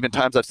 there have been even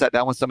times I've sat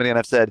down with somebody and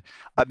I've said,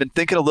 I've been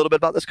thinking a little bit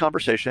about this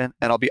conversation,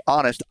 and I'll be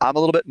honest, I'm a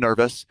little bit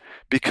nervous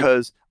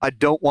because I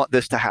don't want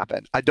this to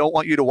happen. I don't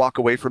want you to walk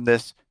away from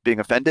this being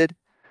offended.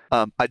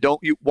 I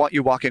don't want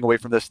you walking away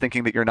from this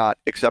thinking that you're not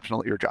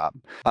exceptional at your job.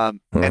 And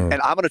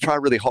I'm going to try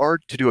really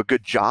hard to do a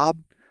good job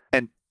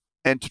and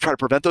to try to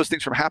prevent those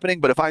things from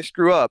happening. But if I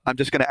screw up, I'm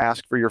just going to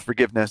ask for your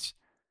forgiveness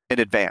in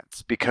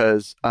advance,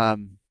 because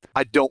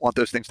I don't want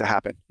those things to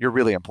happen. You're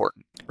really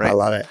important, right? I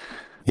love it.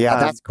 Yeah,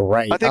 that's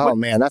great.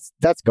 Man,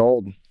 that's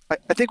gold.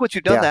 I think once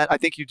you've done that, I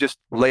think you just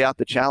lay out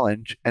the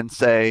challenge and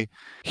say,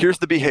 here's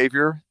the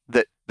behavior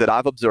that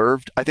I've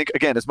observed. I think,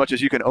 again, as much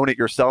as you can own it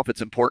yourself,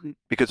 it's important,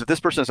 because if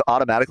this person is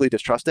automatically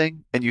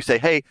distrusting and you say,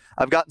 hey,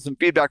 I've gotten some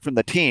feedback from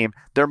the team,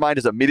 their mind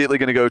is immediately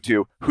going to go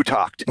to who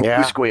talked,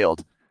 who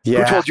squealed,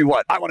 who told you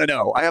what? I want to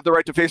know. I have the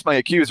right to face my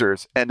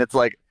accusers. And it's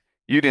like,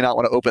 you do not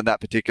want to open that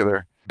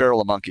particular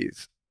barrel of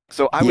monkeys.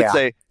 So I would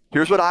say,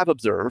 here's what I've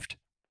observed.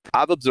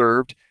 I've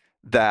observed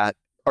that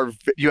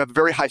you have a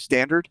very high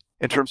standard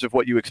in terms of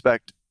what you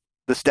expect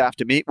the staff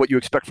to meet, what you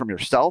expect from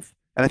yourself.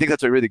 And I think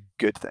that's a really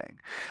good thing.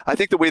 I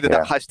think the way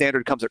that high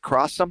standard comes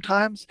across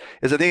sometimes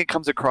is, I think it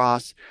comes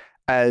across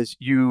as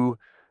you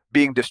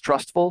being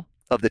distrustful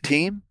of the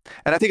team.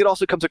 And I think it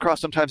also comes across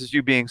sometimes as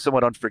you being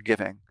somewhat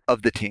unforgiving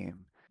of the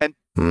team.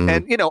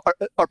 And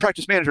our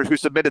practice manager who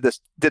submitted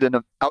this did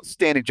an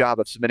outstanding job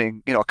of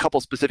submitting, a couple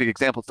specific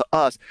examples to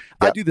us.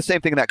 I do the same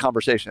thing in that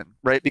conversation,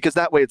 right? Because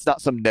that way it's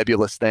not some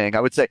nebulous thing.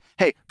 I would say,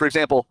 hey, for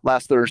example,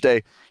 last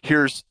Thursday,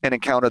 here's an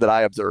encounter that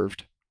I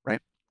observed,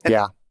 right?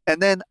 And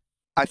then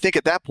I think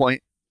at that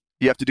point,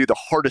 you have to do the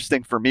hardest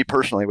thing for me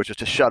personally, which is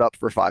to shut up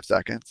for 5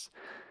 seconds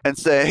and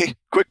say,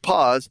 quick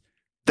pause.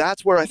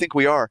 That's where I think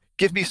we are.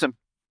 Give me some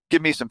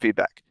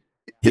feedback.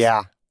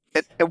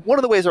 And one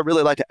of the ways I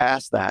really like to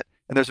ask that,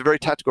 and there's a very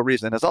tactical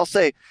reason, is I'll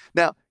say,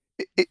 now,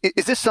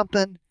 is this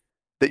something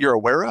that you're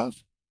aware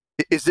of?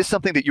 Is this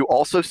something that you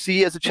also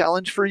see as a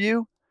challenge for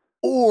you?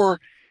 Or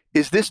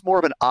is this more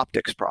of an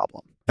optics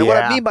problem? And what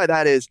I mean by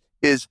that is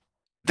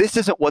this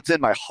isn't what's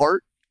in my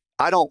heart.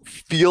 I don't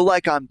feel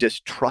like I'm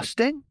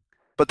distrusting,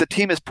 but the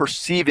team is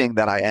perceiving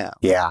that I am.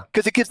 Yeah.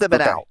 Because it gives them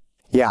an out.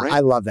 Yeah, right?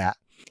 I love that.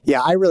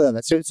 Yeah, I really love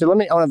that. So I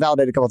want to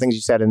validate a couple of things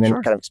you said, and then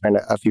kind of expand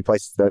a few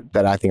places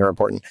that I think are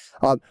important.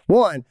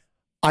 One,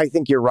 I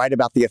think you're right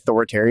about the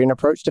authoritarian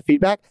approach to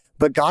feedback.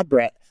 But God,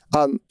 Brett,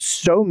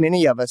 so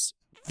many of us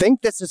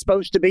think this is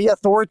supposed to be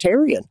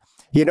authoritarian.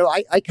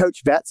 I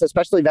coach vets,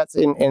 especially vets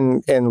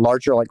in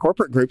larger like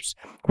corporate groups,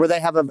 where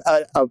they have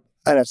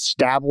an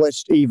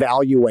established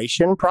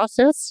evaluation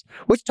process,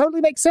 which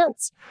totally makes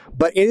sense.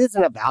 But it is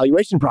an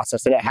evaluation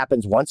process, and it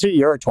happens once a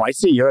year or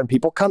twice a year, and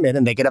people come in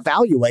and they get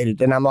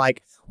evaluated. And I'm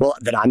like, well,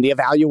 then I'm the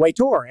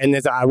evaluator, and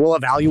I will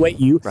evaluate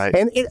you. Right.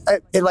 And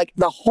it like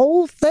the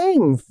whole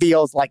thing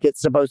feels like it's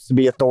supposed to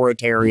be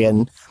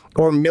authoritarian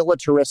or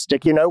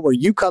militaristic, where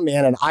you come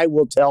in and I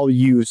will tell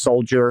you,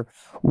 soldier,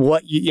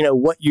 what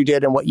you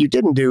did and what you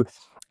didn't do.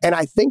 And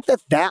I think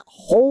that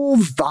whole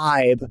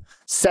vibe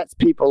sets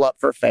people up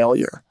for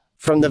failure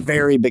from the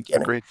very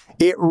beginning. Agreed.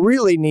 It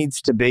really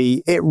needs to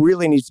be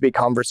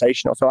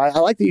conversational. So I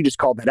like that you just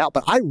called that out,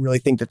 but I really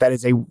think that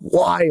is a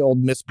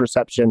wild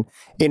misperception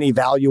in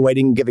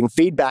evaluating, giving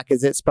feedback,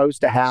 is it's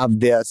supposed to have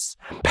this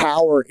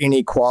power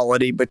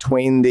inequality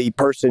between the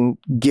person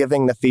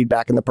giving the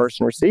feedback and the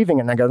person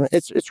receiving. And I go,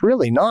 it's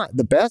really not.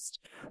 The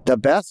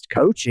best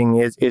coaching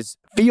is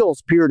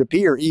feels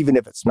peer-to-peer, even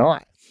if it's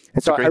not.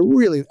 And so I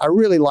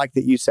really like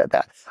that you said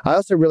that. I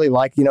also really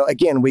like,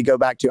 again, we go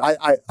back to,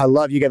 I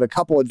love you gave a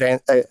couple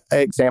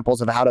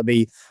examples of how to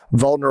be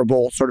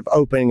vulnerable, sort of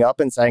opening up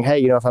and saying,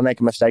 hey, if I make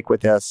a mistake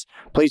with this,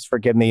 please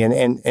forgive me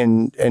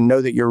and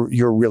know that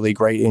you're really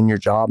great in your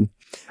job.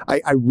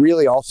 I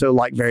really also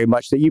like very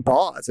much that you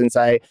pause and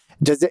say,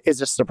 is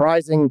this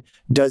surprising?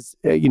 Does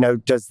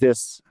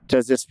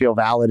this feel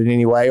valid in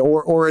any way?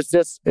 Or is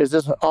this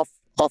off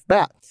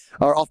bat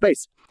or off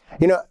base?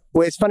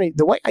 Well, it's funny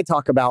the way I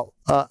talk about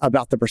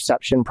the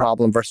perception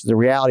problem versus the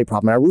reality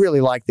problem. I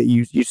really like that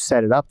you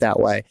set it up that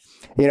way.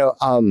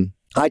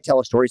 I tell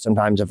a story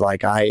sometimes of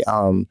like I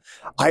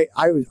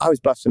was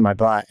busting my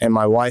butt, and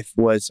my wife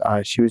was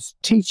she was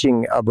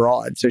teaching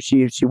abroad, so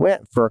she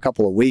went for a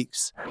couple of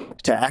weeks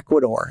to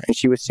Ecuador, and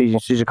she was teaching.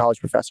 She's a college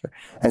professor,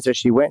 and so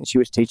she went and she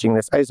was teaching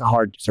this. It's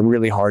a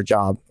really hard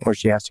job where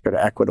she has to go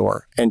to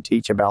Ecuador and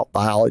teach about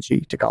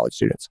biology to college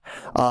students.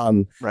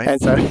 Right.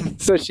 And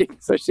so she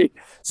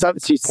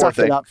sucked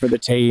it up for the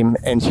team,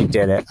 and she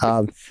did it.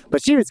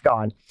 But she was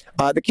gone.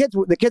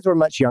 The kids were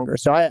much younger,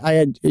 so I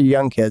had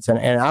young kids, and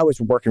I was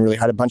working really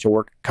hard. I had a bunch of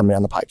work coming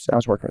down the pipes, and I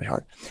was working really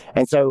hard.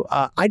 And so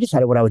I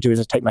decided what I would do is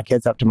just take my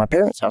kids up to my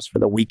parents' house for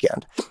the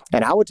weekend,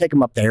 and I would take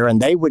them up there,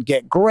 and they would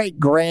get great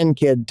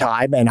grandkid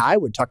time, and I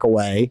would tuck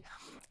away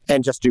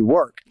and just do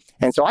work.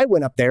 And so I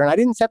went up there, and I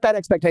didn't set that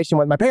expectation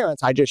with my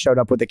parents. I just showed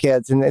up with the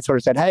kids, and they sort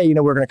of said, hey,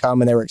 we're going to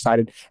come, and they were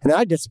excited. And then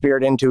I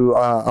disappeared into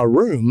a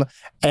room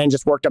and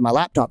just worked on my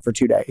laptop for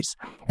 2 days.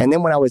 And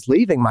then when I was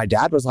leaving, my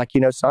dad was like,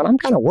 son, I'm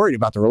kind of worried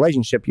about the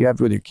relationship you have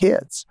with your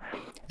kids.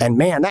 And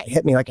man, that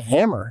hit me like a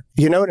hammer.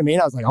 You know what I mean?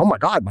 I was like, oh my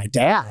God, my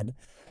dad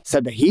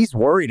said that he's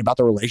worried about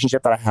the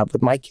relationship that I have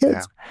with my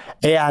kids.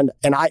 Yeah.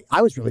 And I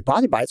was really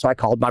bothered by it. So I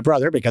called my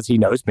brother because he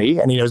knows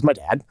me and he knows my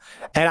dad.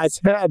 And I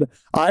said,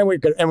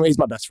 and he's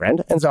my best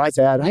friend. And so I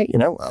said, hey,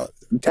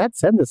 Dad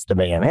said this to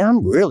me, and man,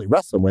 I'm really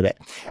wrestling with it.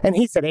 And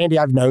he said, Andy,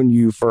 I've known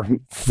you for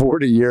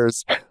 40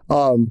 years.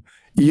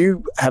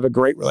 You have a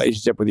great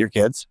relationship with your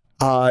kids.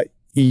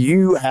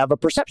 You have a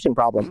perception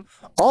problem.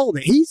 All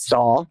that he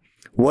saw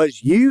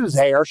was you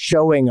there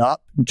showing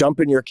up,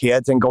 jumping your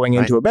kids, and going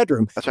into a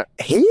bedroom. That's right.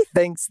 He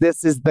thinks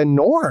this is the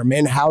norm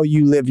in how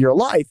you live your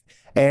life.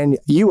 And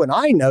you and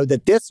I know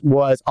that this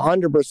was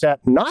 100%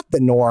 not the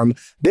norm.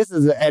 This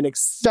is an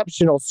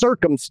exceptional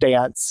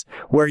circumstance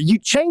where you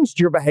changed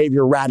your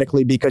behavior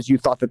radically because you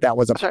thought that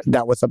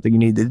was something you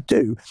needed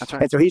to do. That's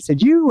right. And so he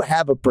said, you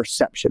have a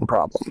perception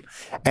problem.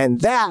 And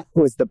that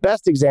was the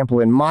best example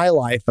in my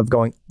life of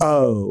going,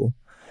 oh,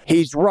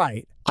 he's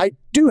right. I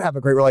do have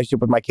a great relationship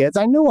with my kids.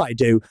 I know I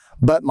do,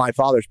 but my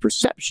father's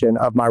perception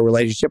of my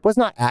relationship was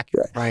not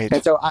accurate. Right.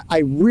 And so I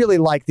really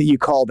like that you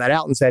called that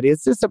out and said,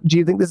 do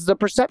you think this is a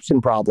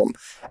perception problem?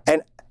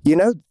 And,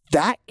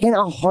 that can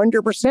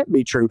 100%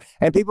 be true.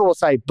 And people will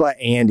say, but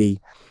Andy,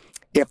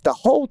 if the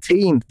whole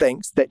team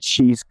thinks that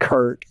she's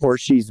curt or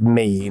she's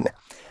mean,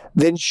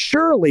 then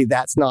surely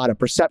that's not a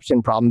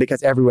perception problem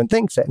because everyone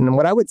thinks it. And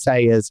what I would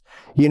say is,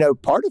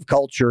 part of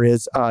culture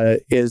is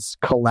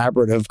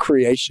collaborative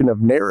creation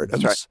of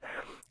narratives. That's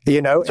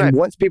right. And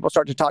once people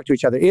start to talk to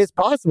each other, it is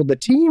possible the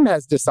team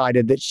has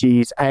decided that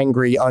she's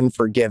angry,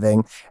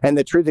 unforgiving. And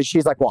the truth is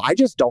she's like, well, I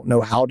just don't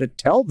know how to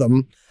tell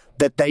them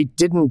that they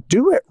didn't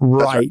do it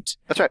right.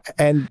 That's right.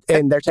 And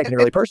they're taking it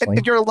really personally.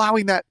 And you're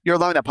allowing that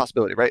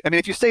possibility, right? I mean,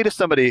 if you say to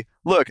somebody,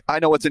 look, I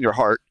know what's in your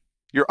heart.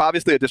 You're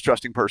obviously a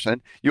distrusting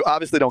person. You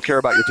obviously don't care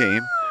about your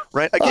team,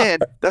 right? Again,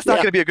 that's not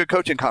going to be a good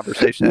coaching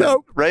conversation,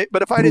 Nope. right?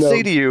 But if I just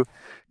say to you,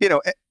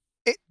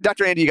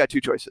 Dr. Andy, you got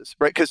two choices,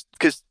 right? Because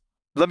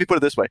let me put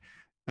it this way.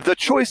 The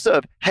choice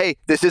of, hey,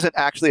 this isn't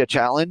actually a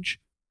challenge,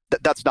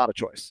 that's not a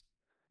choice.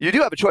 You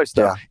do have a choice,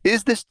 though. Yeah.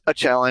 Is this a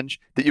challenge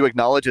that you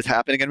acknowledge is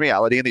happening in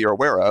reality and that you're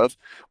aware of?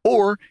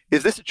 Or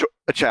is this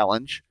a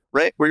challenge,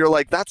 right, where you're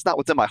like, that's not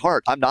what's in my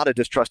heart. I'm not a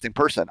distrusting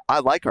person. I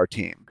like our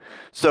team.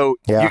 So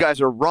you guys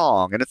are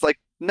wrong. And it's like,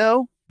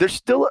 no, there's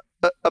still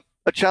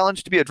a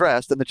challenge to be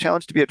addressed. And the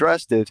challenge to be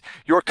addressed is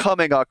you're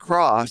coming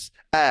across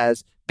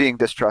as being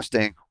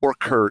distrusting or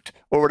curt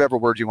or whatever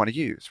word you want to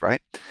use,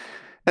 right?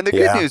 And the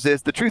good news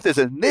is, the truth is,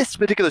 in this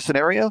particular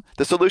scenario,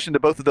 the solution to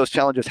both of those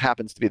challenges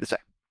happens to be the same,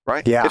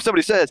 right? Yeah. If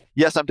somebody says,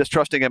 yes, I'm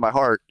distrusting in my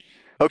heart,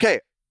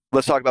 okay,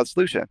 let's talk about the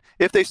solution.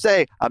 If they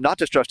say, I'm not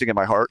distrusting in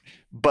my heart,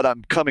 but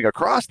I'm coming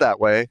across that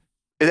way,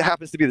 it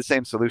happens to be the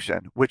same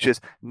solution, which is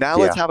now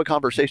let's have a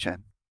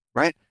conversation,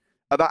 right?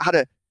 About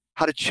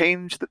how to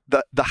change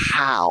the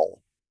how,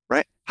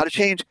 right? How to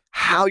change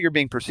how you're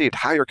being perceived,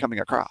 how you're coming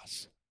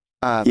across.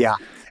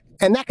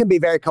 And that can be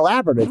very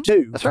collaborative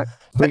too. That's right.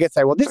 We can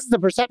say, well, this is the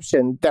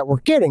perception that we're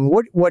getting.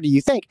 What do you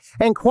think?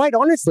 And quite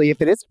honestly,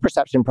 if it is a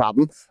perception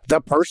problem,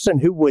 the person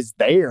who was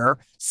there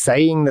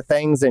saying the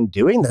things and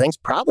doing the things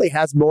probably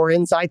has more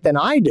insight than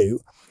I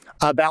do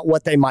about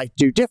what they might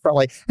do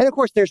differently. And of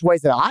course, there's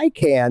ways that I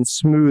can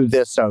smooth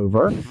this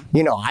over.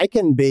 I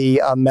can be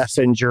a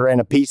messenger and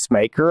a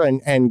peacemaker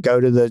and go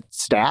to the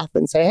staff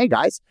and say, hey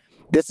guys,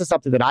 this is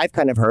something that I've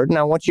kind of heard, and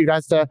I want you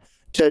guys to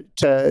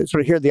sort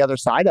of hear the other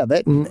side of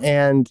it,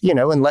 and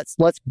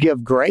let's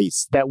give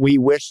grace that we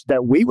wish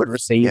that we would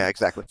receive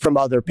from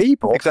other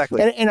people.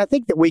 Exactly. And I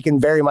think that we can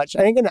very much,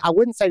 and again, I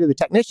wouldn't say to the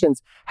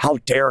technicians, how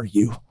dare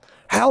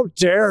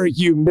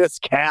you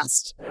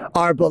miscast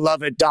our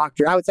beloved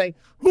doctor? I would say,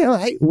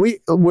 hey,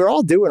 we're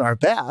all doing our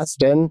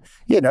best, and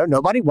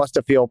nobody wants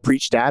to feel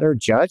preached at or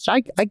judged.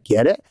 I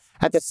get it.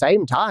 At the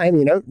same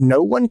time,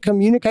 no one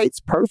communicates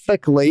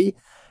perfectly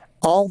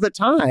all the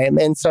time.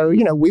 And so,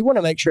 we want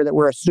to make sure that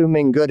we're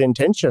assuming good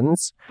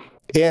intentions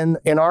in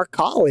our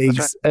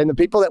colleagues and the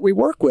people that we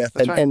work with,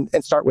 and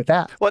start with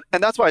that. Well,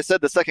 and that's why I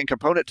said the second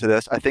component to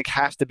this, I think,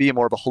 has to be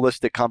more of a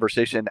holistic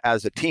conversation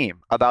as a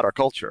team about our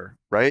culture,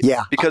 right?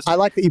 Yeah, because I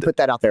like that you put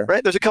that out there.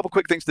 Right, there's a couple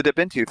quick things to dip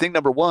into. Thing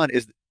number one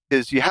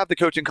is you have the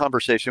coaching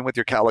conversation with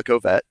your Calico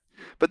vet,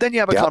 but then you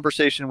have a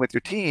conversation with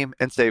your team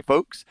and say,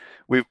 folks,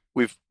 we've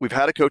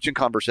had a coaching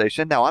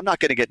conversation. Now, I'm not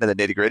going to get into the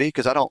nitty gritty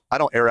because I don't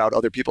air out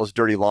other people's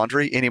dirty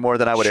laundry any more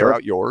than I would air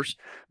out yours,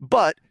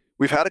 but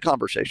we've had a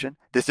conversation.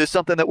 This is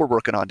something that we're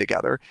working on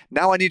together.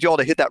 Now I need you all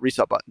to hit that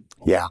reset button.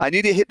 Yeah. I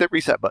need to hit that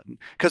reset button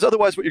because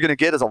otherwise what you're going to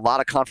get is a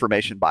lot of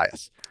confirmation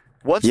bias.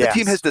 Once the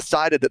team has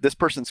decided that this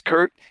person's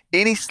Kurt,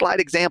 any slight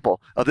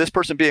example of this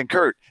person being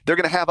Kurt, they're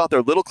going to have out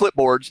their little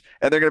clipboards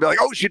and they're going to be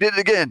like, oh, she did it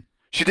again.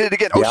 She did it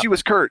again. Oh, she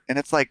was Kurt. And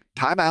it's like,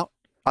 time out.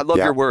 I love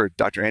your word,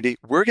 Dr. Andy.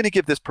 We're going to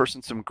give this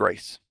person some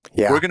grace.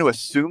 Yeah. We're going to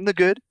assume the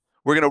good.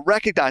 We're going to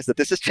recognize that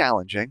this is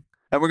challenging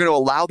and we're going to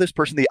allow this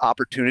person the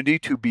opportunity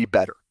to be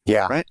better.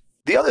 Yeah. Right.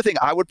 The other thing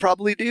I would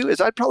probably do is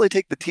I'd probably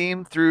take the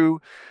team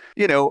through,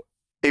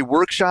 a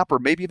workshop or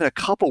maybe even a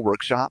couple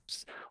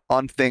workshops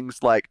on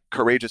things like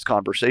courageous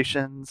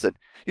conversations. And,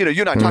 you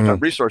and I talked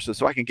about resources,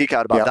 so I can geek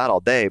out about that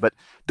all day. But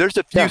there's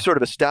a few sort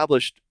of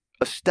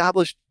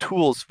established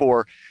tools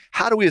for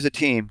how do we as a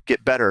team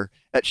get better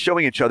at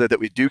showing each other that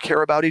we do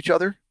care about each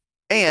other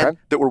and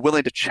that we're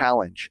willing to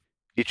challenge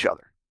each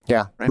other.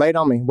 Yeah. Right? Lay it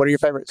on me. What are your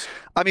favorites?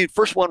 I mean,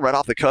 first one right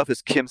off the cuff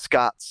is Kim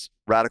Scott's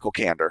Radical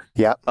Candor.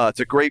 Yeah. It's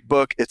a great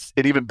book. It's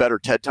an even better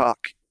TED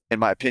Talk, in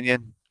my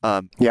opinion.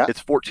 It's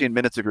 14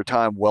 minutes of your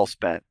time well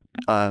spent.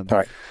 All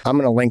right. I'm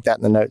going to link that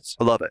in the notes.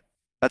 I love it.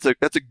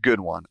 That's a good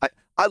one.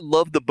 I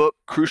love the book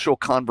Crucial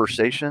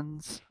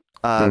Conversations.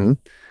 I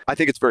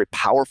think it's very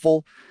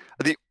powerful.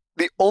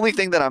 The only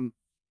thing that I'm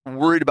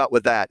worried about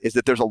with that is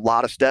that there's a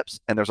lot of steps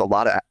and there's a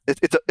lot of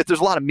there's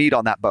a lot of meat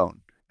on that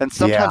bone. And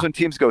sometimes when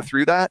teams go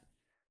through that,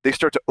 they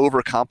start to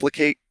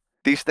overcomplicate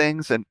these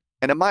things. And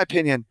in my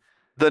opinion,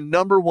 the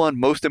number one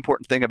most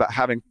important thing about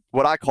having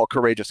what I call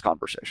courageous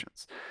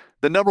conversations,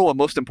 the number one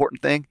most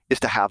important thing is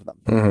to have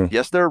them.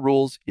 Yes, there are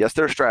rules. Yes,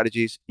 there are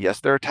strategies.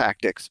 Yes, there are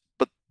tactics.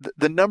 But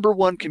the number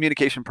one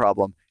communication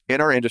problem in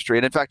our industry,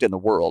 and in fact, in the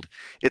world,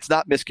 it's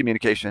not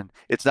miscommunication.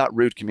 It's not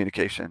rude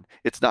communication.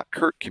 It's not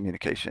curt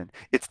communication.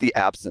 It's the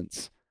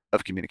absence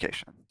of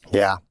communication.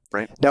 Yeah.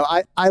 Right. No,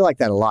 I like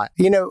that a lot.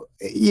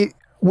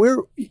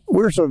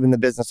 We're sort of in the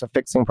business of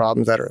fixing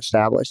problems that are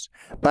established.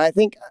 But I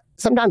think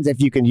sometimes if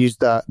you can use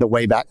the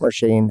Wayback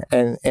Machine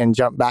and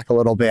jump back a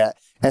little bit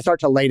and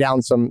start to lay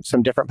down some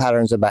different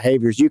patterns of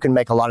behaviors, you can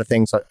make a lot of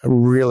things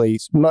really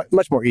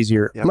much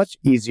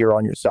easier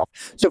on yourself.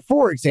 So,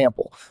 for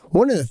example,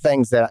 one of the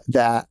things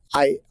that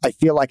I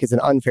feel like is an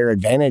unfair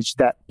advantage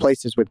that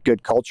places with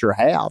good culture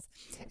have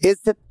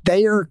is that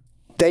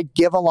they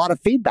give a lot of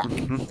feedback.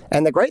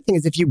 And the great thing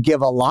is if you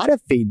give a lot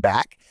of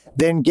feedback,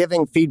 then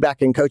giving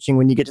feedback and coaching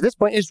when you get to this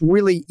point is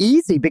really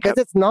easy because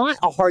it's not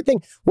a hard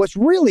thing. What's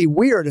really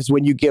weird is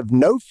when you give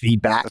no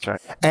feedback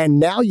and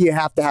now you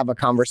have to have a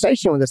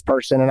conversation with this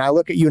person. And I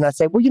look at you and I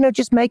say, well,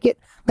 just make it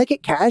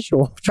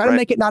casual. Try to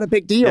make it not a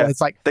big deal.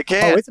 It's like, they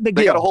can't. Oh, it's a big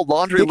deal. They got a whole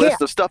laundry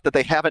list of stuff that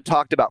they haven't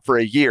talked about for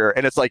a year.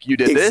 And it's like, you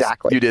did this,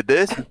 you did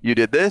this, you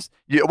did this.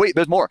 Wait,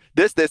 there's more.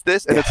 This.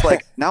 And it's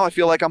like, now I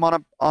feel like I'm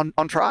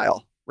on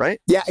trial.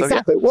 Right? Yeah, so,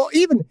 exactly. Well,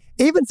 even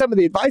some of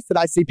the advice that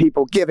I see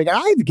people giving, and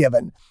I've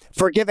given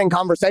for giving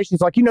conversations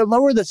like,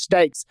 lower the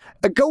stakes,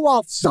 go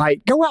off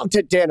site, go out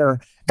to dinner.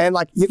 And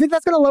like, you think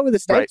that's going to lower the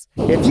stakes?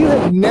 Right. If you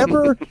have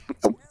never,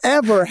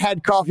 ever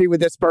had coffee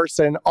with this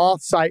person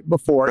off site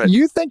before,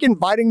 you think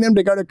inviting them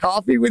to go to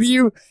coffee with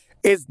you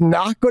is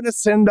not going to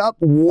send up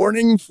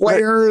warning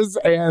flares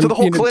and to the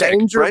whole clinic,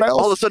 danger bells?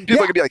 All of a sudden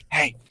people are going to be like,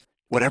 hey,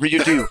 whatever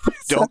you do,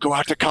 don't go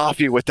out to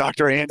coffee with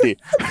Dr. Andy.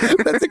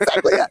 That's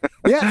exactly it.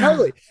 Yeah,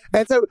 totally.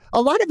 And so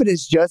a lot of it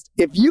is just,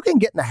 if you can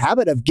get in the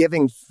habit of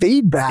giving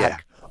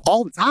feedback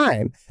all the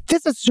time,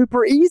 this is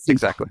super easy.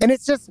 Exactly. And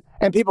it's just,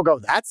 and people go,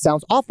 that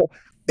sounds awful.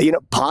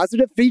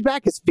 Positive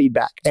feedback is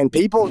feedback. And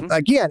people,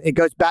 again, it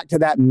goes back to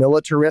that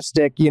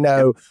militaristic,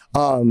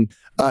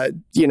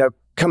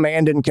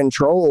 command and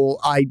control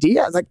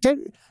idea. It's like,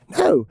 dude,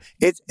 no,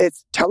 it's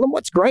tell them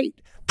what's great.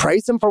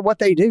 Praise them for what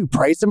they do.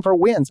 Praise them for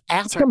wins.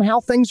 Ask them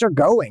how things are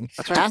going.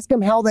 Ask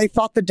them how they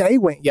thought the day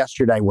went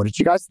yesterday. What did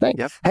you guys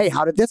think? Hey,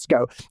 how did this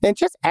go? And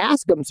just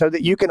ask them so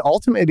that you can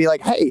ultimately be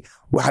like, hey,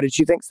 well, how did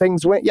you think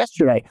things went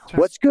yesterday?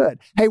 What's good?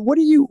 Hey, what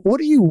are you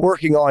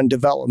working on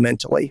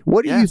developmentally?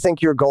 What do you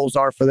think your goals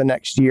are for the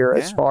next year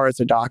as far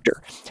as a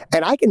doctor?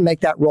 And I can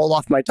make that roll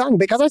off my tongue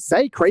because I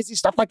say crazy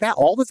stuff like that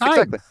all the time.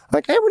 Exactly.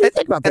 Like, hey, what do you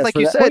think about this? And like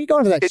you said, what are you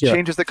going for next year? It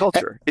changes the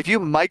culture. If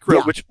you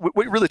which what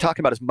we're really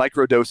talking about is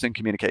microdosing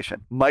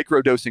communication.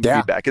 Microdosing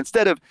feedback.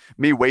 Instead of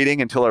me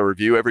waiting until I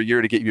review every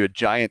year to get you a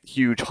giant,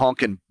 huge,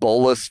 honking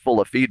bolus full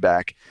of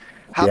feedback,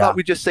 how about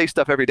we just say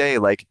stuff every day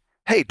like,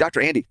 hey, Dr.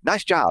 Andy,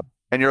 nice job.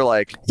 And you're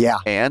like,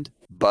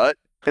 but.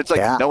 It's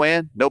like, no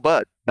and, no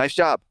but. Nice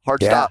job.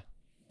 Hard stop.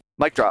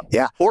 Mic drop.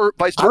 Yeah. Or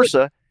vice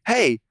versa.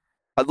 Hey,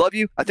 I love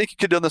you. I think you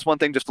could have done this one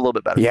thing just a little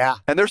bit better. Yeah.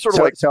 And they're sort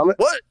of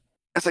what?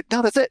 It's like,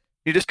 no, that's it.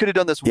 You just could have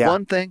done this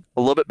one thing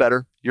a little bit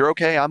better. You're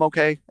okay. I'm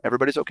okay.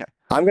 Everybody's okay.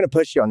 I'm going to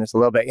push you on this a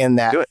little bit in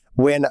that Do it.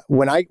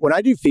 when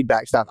I do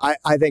feedback stuff,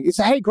 I think it's,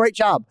 hey, great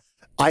job.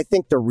 I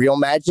think the real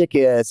magic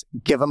is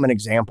give them an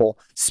example.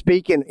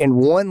 Speak in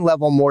one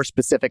level more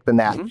specific than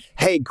that.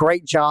 Hey,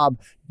 great job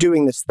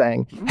doing this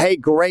thing. Hey,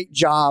 great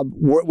job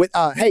with.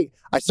 Hey,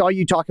 I saw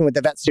you talking with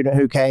the vet student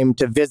who came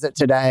to visit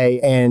today,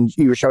 and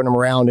you were showing them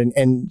around,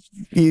 and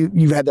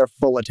you had their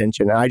full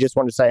attention. And I just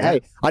wanted to say,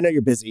 hey, I know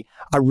you're busy.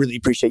 I really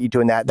appreciate you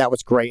doing that. That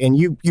was great, and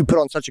you put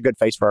on such a good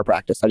face for our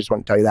practice. I just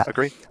want to tell you that.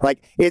 Agree.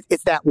 Like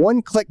it's that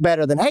one click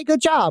better than hey,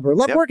 good job or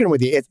love working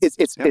with you.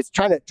 It's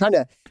trying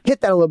to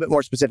hit that a little bit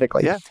more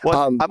specifically. Yeah.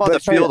 Well, I'm on the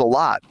field a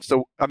lot.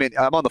 So, I mean,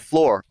 I'm on the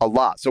floor a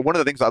lot. So one of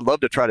the things I love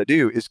to try to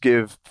do is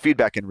give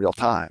feedback in real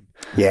time.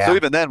 Yeah. So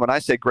even then, when I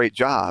say great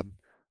job,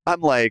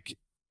 I'm like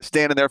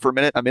standing there for a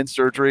minute. I'm in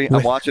surgery.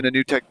 I'm watching a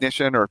new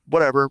technician or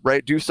whatever,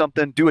 right? Do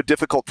something, do a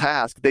difficult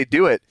task. They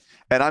do it.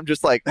 And I'm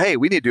just like, hey,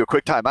 we need to do a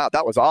quick timeout.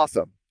 That was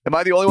awesome. Am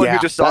I the only one who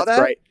just saw that?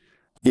 Great.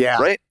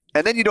 Yeah. Right.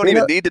 And then you don't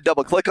even need to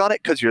double click on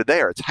it because you're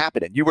there. It's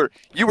happening. You were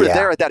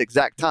there at that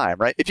exact time,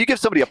 right? If you give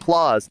somebody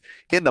applause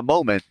in the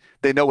moment,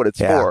 they know what it's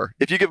for.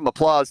 If you give them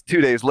applause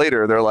 2 days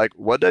later, they're like,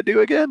 what did I do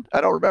again?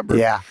 I don't remember.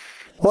 Yeah.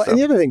 Well, and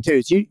the other thing too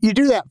is you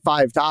do that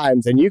 5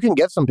 times and you can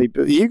give some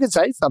people, you can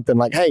say something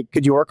like, hey,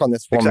 could you work on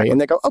this for me? And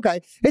they go,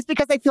 okay. It's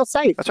because they feel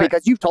safe. That's right.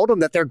 Because you've told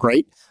them that they're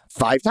great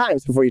 5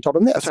 times before you told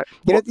them this. That's right.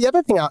 You know, the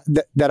other thing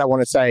that I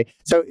want to say,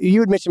 so you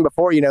had mentioned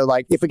before, you know,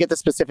 like if we get the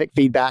specific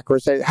feedback or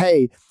say,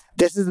 hey,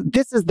 this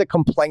is the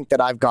complaint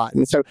that I've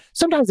gotten. So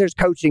sometimes there's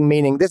coaching,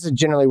 meaning this is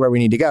generally where we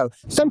need to go.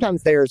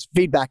 Sometimes there's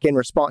feedback in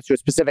response to a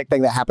specific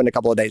thing that happened a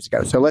couple of days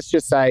ago. So let's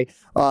just say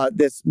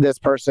this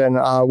person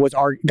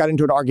got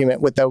into an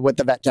argument with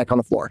the vet tech on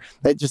the floor.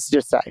 They just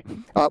say,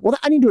 well,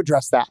 I need to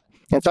address that.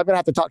 And so I'm going to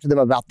have to talk to them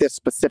about this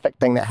specific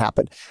thing that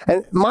happened.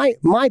 And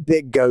my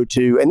big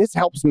go-to, and this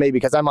helps me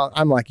because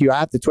I'm like you, I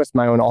have to twist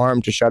my own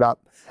arm to shut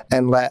up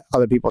and let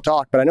other people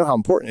talk, but I know how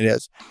important it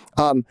is.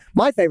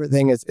 My favorite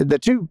thing is the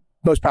 2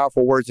 most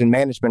powerful words in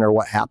management are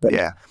what happened.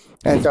 Yeah.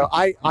 And so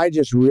I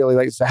just really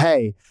like to say,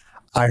 hey,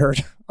 I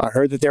heard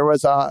that there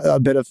was a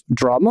bit of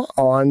drama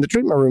on the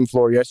treatment room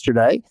floor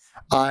yesterday,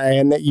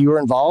 and that you were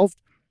involved.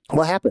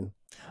 What happened?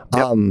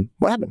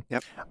 What happened?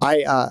 Yep.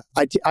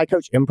 I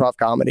coach improv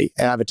comedy,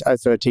 and I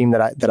have a team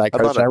that I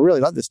coach, and I really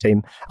love this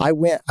team. I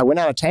went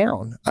out of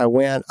town.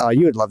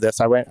 You would love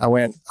this. I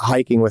went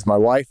hiking with my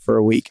wife for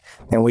a week,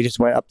 and we just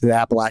went up to the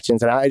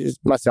Appalachians, and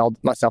my cell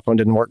phone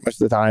didn't work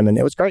most of the time, and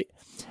it was great.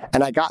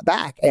 And I got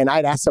back, and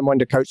I'd asked someone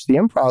to coach the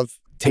improv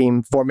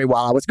team for me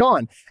while I was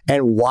gone.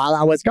 And while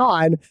I was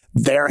gone,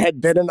 there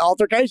had been an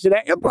altercation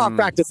at improv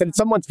practice, and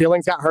someone's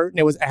feelings got hurt, and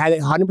it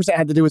 100%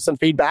 had to do with some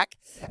feedback.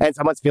 And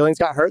someone's feelings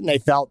got hurt, and they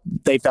felt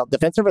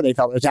defensive, or they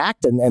felt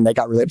attacked, and they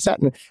got really upset,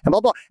 and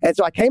blah, blah. And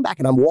so I came back,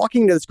 and I'm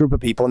walking to this group of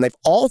people, and they've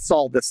all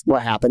saw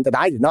what happened, and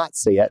I did not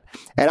see it.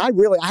 And I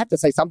have to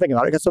say something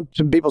about it because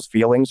some people's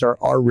feelings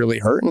are really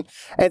hurting.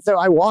 And so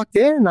I walked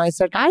in, and I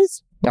said,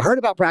 guys, I heard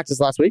about practice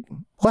last week.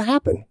 What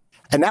happened?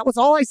 And that was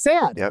all I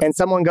said. Yep. And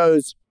someone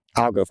goes,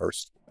 I'll go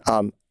first.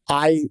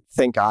 I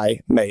think I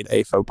made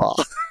a faux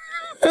pas.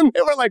 And they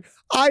were like,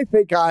 I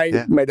think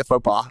I made a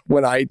faux pas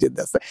when I did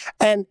this.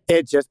 And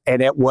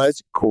it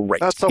was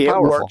great. That's so it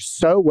powerful. Worked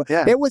so well.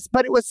 Yeah. It was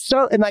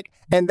so,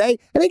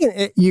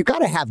 you got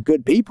to have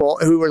good people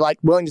who were like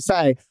willing to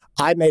say,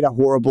 I made a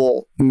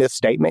horrible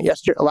misstatement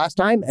last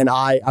time, and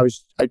I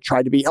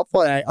tried to be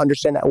helpful, and I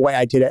understand that way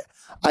I did it.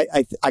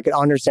 I could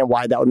understand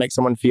why that would make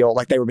someone feel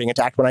like they were being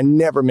attacked when I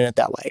never meant it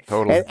that way.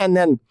 Totally.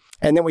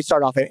 And then we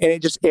start off, and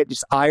it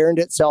just ironed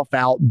itself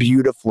out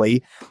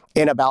beautifully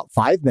in about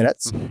 5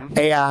 minutes,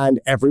 and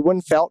everyone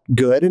felt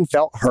good and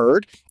felt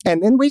heard.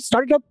 And then we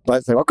started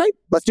let's say, okay,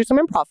 let's do some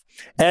improv,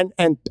 and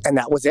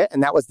that was it,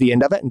 and that was the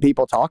end of it. And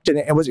people talked, and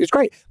it was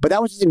great. But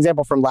that was just an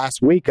example from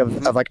last week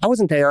of like, I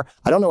wasn't there,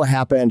 I don't know what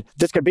happened.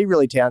 This could be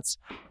really tense.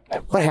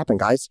 What happened,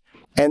 guys?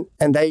 And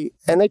they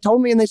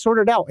told me, and they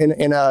sorted it out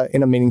in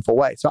a meaningful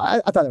way. So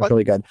I thought that was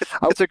really good.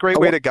 It's a great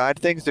way to guide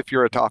things if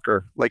you're a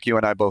talker like you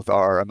and I both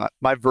are.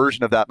 My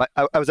version of that.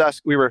 I was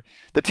asked.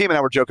 The team and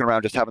I were joking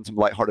around, just having some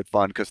lighthearted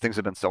fun because things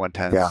have been so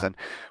intense. Yeah. And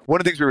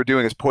one of the things we were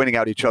doing is pointing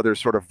out each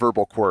other's sort of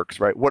verbal quirks.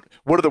 Right? What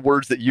are the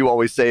words that you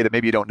always say that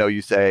maybe you don't know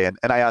you say? And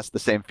I asked the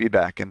same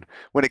feedback. And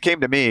when it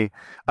came to me,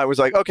 I was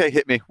like, okay,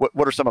 hit me.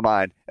 What are some of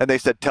mine? And they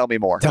said, tell me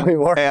more. Tell me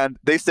more. And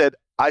they said,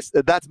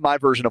 that's my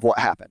version of what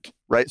happened,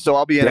 right? So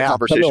I'll be in a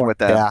conversation with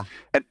them,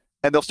 and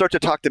they'll start to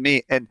talk to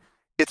me, and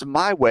it's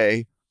my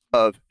way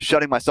of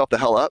shutting myself the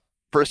hell up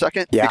for a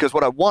second, because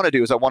what I want to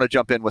do is I want to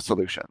jump in with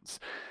solutions.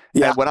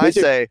 And when I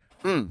say,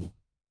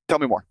 tell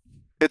me more,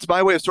 it's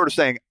my way of sort of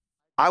saying,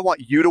 I want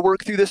you to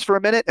work through this for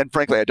a minute, and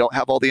frankly, I don't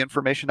have all the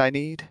information I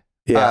need.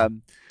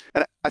 And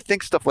I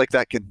think stuff like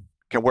that can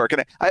work.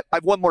 And I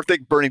have one more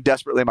thing burning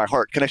desperately in my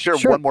heart. Can I share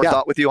one more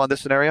thought with you on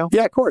this scenario?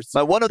 Yeah, of course.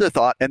 My one other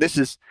thought, and this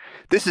is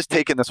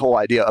taken this whole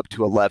idea up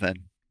to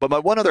 11, but my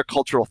one other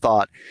cultural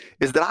thought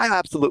is that I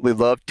absolutely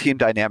love team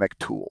dynamic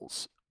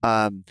tools.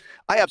 I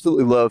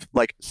absolutely love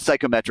like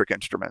psychometric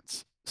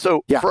instruments.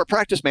 So for a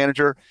practice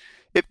manager,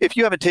 if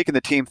you haven't taken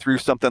the team through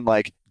something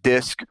like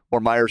DISC or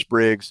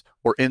Myers-Briggs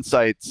or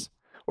Insights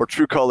or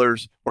True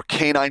Colors or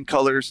Canine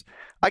Colors,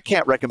 I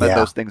can't recommend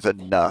those things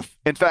enough.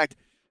 In fact,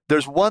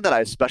 there's one that I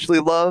especially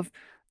love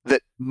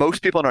that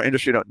most people in our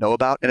industry don't know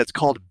about, and it's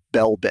called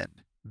Belbin.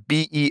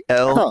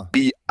 Belbin.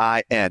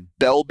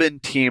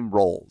 Belbin Team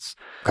Roles.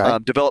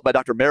 Developed by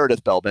Dr.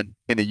 Meredith Belbin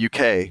in the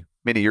UK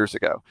many years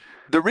ago.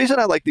 The reason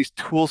I like these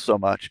tools so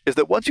much is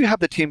that once you have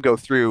the team go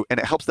through and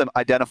it helps them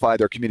identify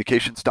their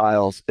communication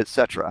styles,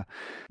 etc.,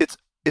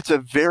 it's a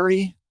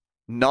very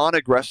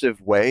non-aggressive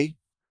way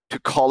to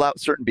call out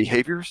certain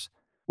behaviors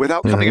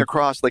without coming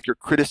across like you're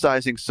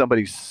criticizing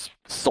somebody's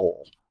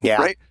soul.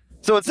 Right?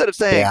 So instead of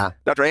saying,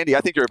 Dr. Andy,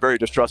 I think you're a very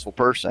distrustful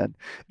person,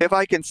 if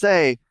I can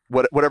say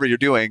whatever you're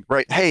doing,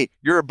 right? Hey,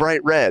 you're a bright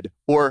red,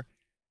 or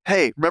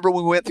hey, remember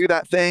when we went through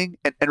that thing?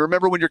 And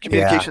remember when your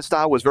communication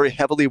style was very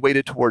heavily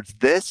weighted towards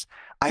this?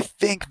 I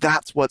think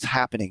that's what's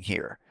happening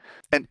here.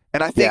 And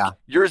I think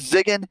you're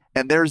zigging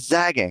and they're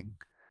zagging.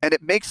 And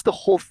it makes the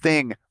whole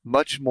thing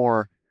much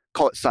more,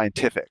 call it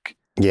scientific.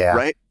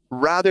 Right?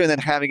 Rather than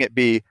having it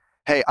be,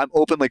 hey, I'm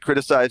openly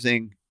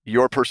criticizing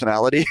your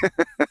personality.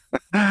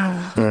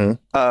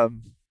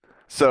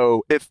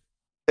 So if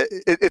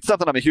it's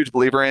something I'm a huge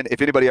believer in.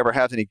 If anybody ever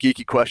has any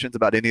geeky questions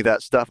about any of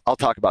that stuff, I'll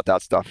talk about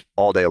that stuff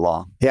all day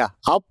long. Yeah,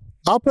 I'll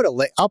put a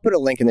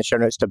link in the show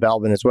notes to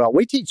Belbin as well.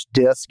 We teach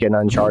DISC in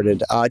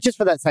Uncharted just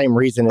for that same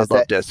reason. Is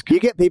that DISC.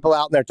 You get people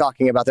out and they're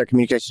talking about their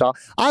communication style.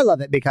 I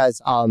love it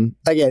because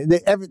again,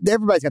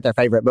 everybody's got their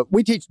favorite, but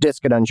we teach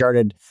DISC in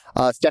Uncharted.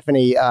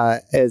 Stephanie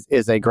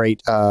is a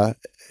great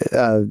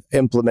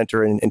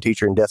implementer and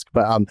teacher in DISC,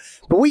 but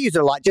we use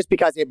it a lot just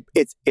because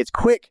it's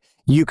quick.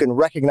 You can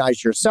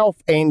recognize yourself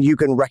and you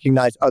can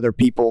recognize other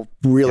people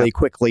really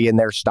quickly in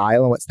their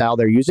style and what style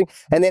they're using.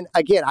 And then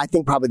again, I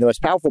think probably the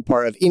most powerful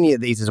part of any of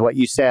these is what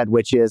you said,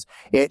 which is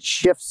it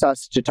shifts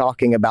us to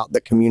talking about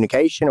the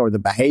communication or the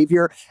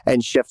behavior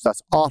and shifts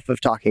us off of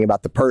talking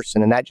about the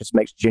person. And that just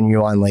makes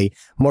genuinely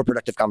more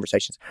productive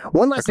conversations.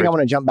 One last thing I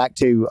want to jump back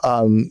to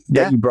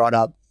that you brought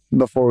up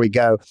before we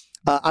go.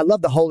 I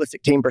love the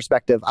holistic team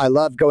perspective. I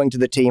love going to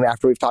the team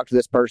after we've talked to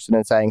this person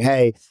and saying,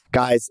 hey,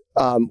 guys,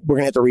 we're going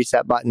to hit the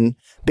reset button,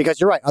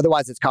 because you're right.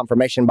 Otherwise, it's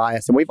confirmation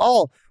bias. And we've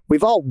all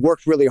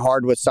worked really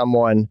hard with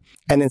someone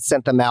and then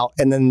sent them out.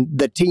 And then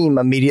the team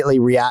immediately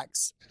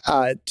reacts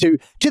to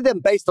them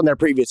based on their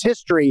previous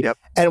history.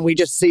 And we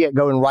just see it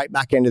going right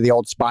back into the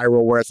old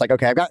spiral where it's like,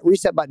 okay, I've got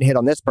reset button hit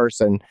on this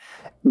person.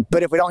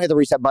 But if we don't hit the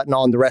reset button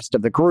on the rest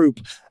of the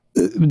group,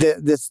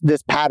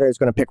 this pattern is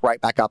going to pick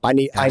right back up. I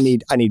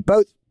need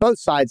both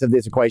sides of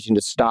this equation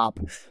to stop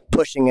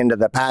pushing into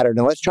the pattern,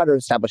 and let's try to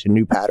establish a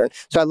new pattern.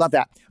 So I love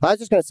that. I was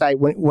just going to say,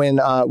 when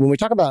we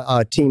talk about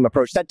a team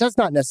approach, that does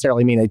not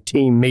necessarily mean a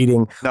team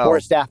meeting or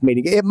a staff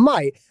meeting. It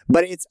might,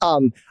 but it's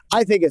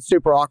I think it's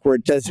super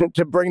awkward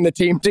to bring the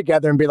team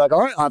together and be like,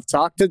 all right, I've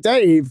talked to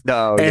Dave,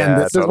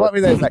 this is what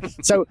we say.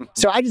 So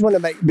I just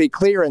want to be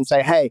clear and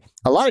say, hey,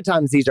 a lot of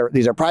times these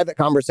are private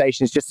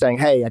conversations, just saying,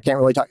 hey, I can't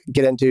really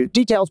get into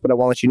details, but I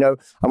want to let you know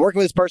I'm working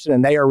with this person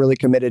and they are really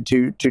committed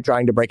to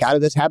trying to break out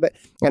of this habit,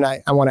 and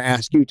I want to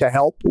ask you to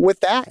help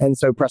with that. And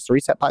so press the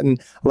reset button,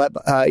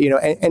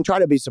 and try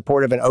to be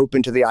supportive and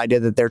open to the idea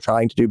that they're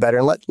trying to do better,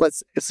 and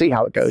let's see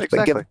how it goes.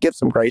 Exactly. But give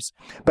some grace.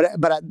 But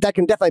that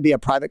can definitely be a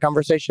private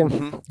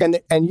conversation.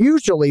 And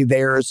usually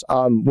there's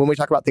when we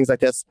talk about things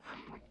like this,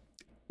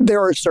 there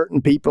are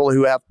certain people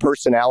who have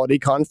personality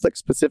conflicts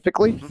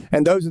specifically,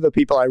 and those are the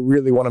people I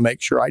really want to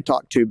make sure I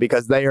talk to,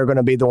 because they are going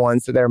to be the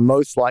ones that they're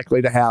most likely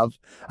to have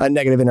a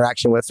negative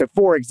interaction with. So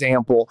for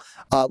example,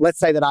 let's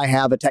say that I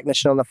have a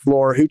technician on the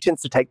floor who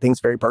tends to take things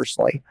very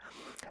personally.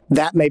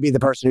 That may be the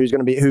person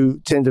who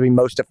tends to be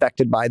most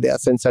affected by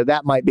this. And so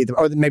that might be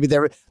maybe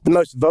they're the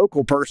most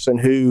vocal person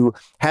who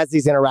has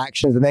these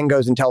interactions and then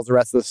goes and tells the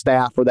rest of the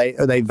staff, or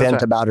they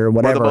vent about it or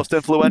whatever. Or the most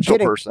influential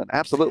person.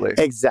 Absolutely.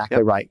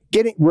 Exactly right.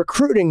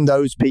 Recruiting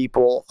those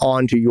people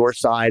onto your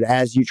side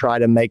as you try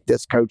to make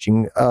this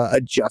coaching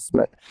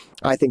adjustment.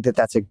 I think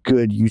that's a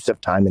good use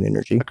of time and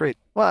energy. Agreed.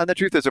 Well, and the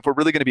truth is, if we're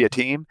really going to be a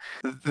team,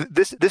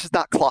 this is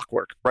not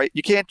clockwork, right?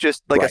 You can't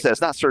just, I said,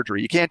 it's not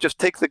surgery. You can't just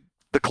take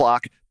the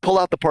clock, pull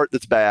out the part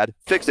that's bad,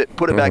 fix it,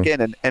 put it back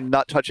in, and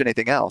not touch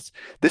anything else.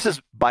 This is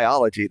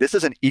biology. This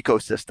is an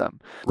ecosystem,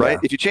 right?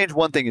 If you change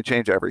one thing, you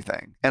change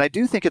everything. And I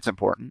do think it's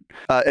important,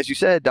 as you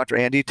said, Dr.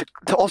 Andy,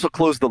 to also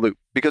close the loop.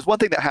 Because one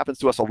thing that happens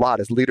to us a lot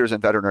as leaders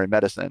in veterinary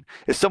medicine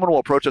is someone will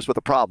approach us with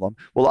a problem.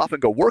 We'll often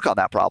go work on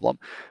that problem.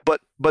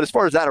 But as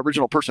far as that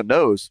original person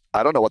knows,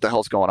 I don't know what the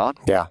hell's going on.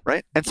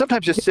 Right? And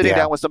sometimes just sitting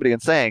down with somebody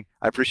and saying,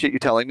 I appreciate you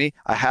telling me.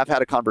 I have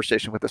had a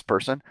conversation with this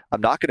person.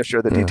 I'm not going to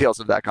share the details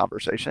of that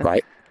conversation.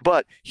 Right.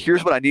 But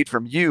here's what I need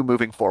from you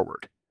moving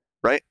forward.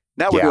 Right?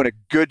 Now we're doing a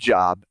good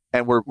job.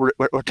 And we're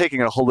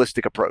taking a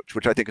holistic approach,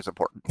 which I think is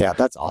important. Yeah,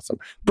 that's awesome.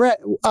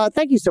 Brett,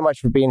 thank you so much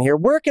for being here.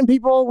 Where can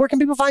people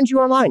find you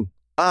online?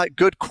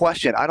 Good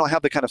question. I don't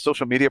have the kind of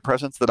social media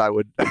presence that I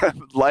would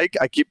like.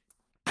 I keep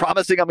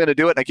promising I'm going to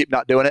do it, and I keep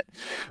not doing it.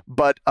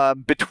 But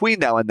between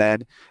now and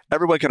then,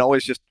 everyone can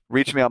always just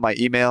reach me on my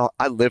email.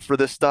 I live for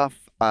this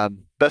stuff.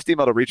 Best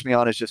email to reach me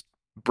on is just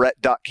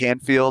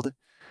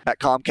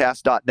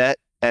brett.canfield@comcast.net.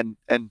 And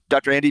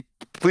Dr. Andy,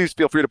 please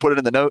feel free to put it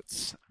in the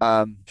notes.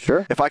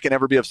 Sure. If I can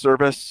ever be of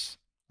service,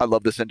 I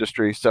love this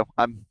industry. So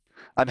I'm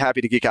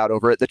happy to geek out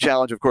over it. The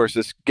challenge, of course,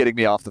 is getting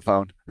me off the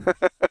phone.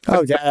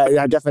 Oh,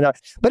 yeah, definitely not.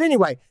 But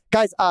anyway,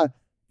 guys,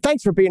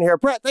 thanks for being here.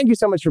 Brett, thank you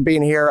so much for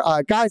being here.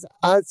 Guys,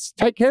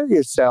 take care of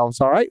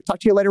yourselves, all right? Talk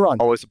to you later on.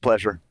 Always a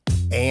pleasure.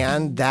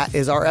 And that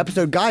is our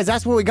episode. Guys,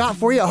 that's what we got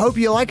for you. I hope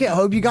you like it. I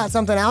hope you got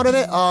something out of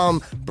it.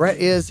 Brett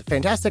is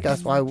fantastic.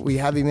 That's why we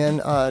have him in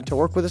to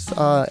work with us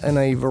in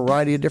a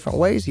variety of different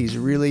ways. He's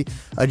really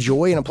a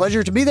joy and a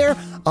pleasure to be there.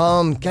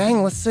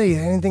 Gang, let's see.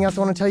 Anything else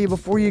I want to tell you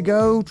before you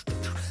go?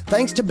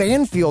 Thanks to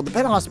Banfield, the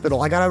pet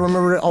hospital. I got to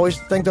remember to always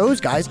thank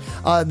those guys.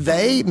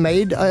 They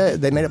made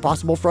it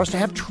possible for us to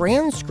have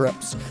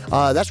transcripts.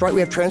 That's right. We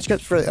have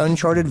transcripts for the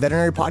Uncharted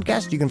Veterinary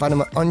Podcast. You can find them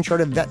at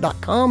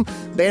unchartedvet.com.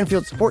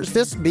 Banfield supports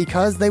this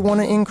because they want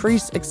to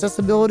increase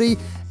accessibility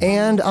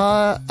and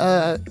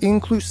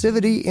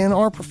inclusivity in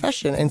our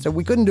profession. And so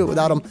we couldn't do it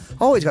without them.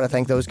 Always got to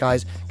thank those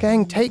guys.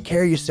 Gang, take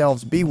care of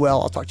yourselves. Be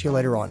well. I'll talk to you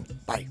later on.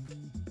 Bye.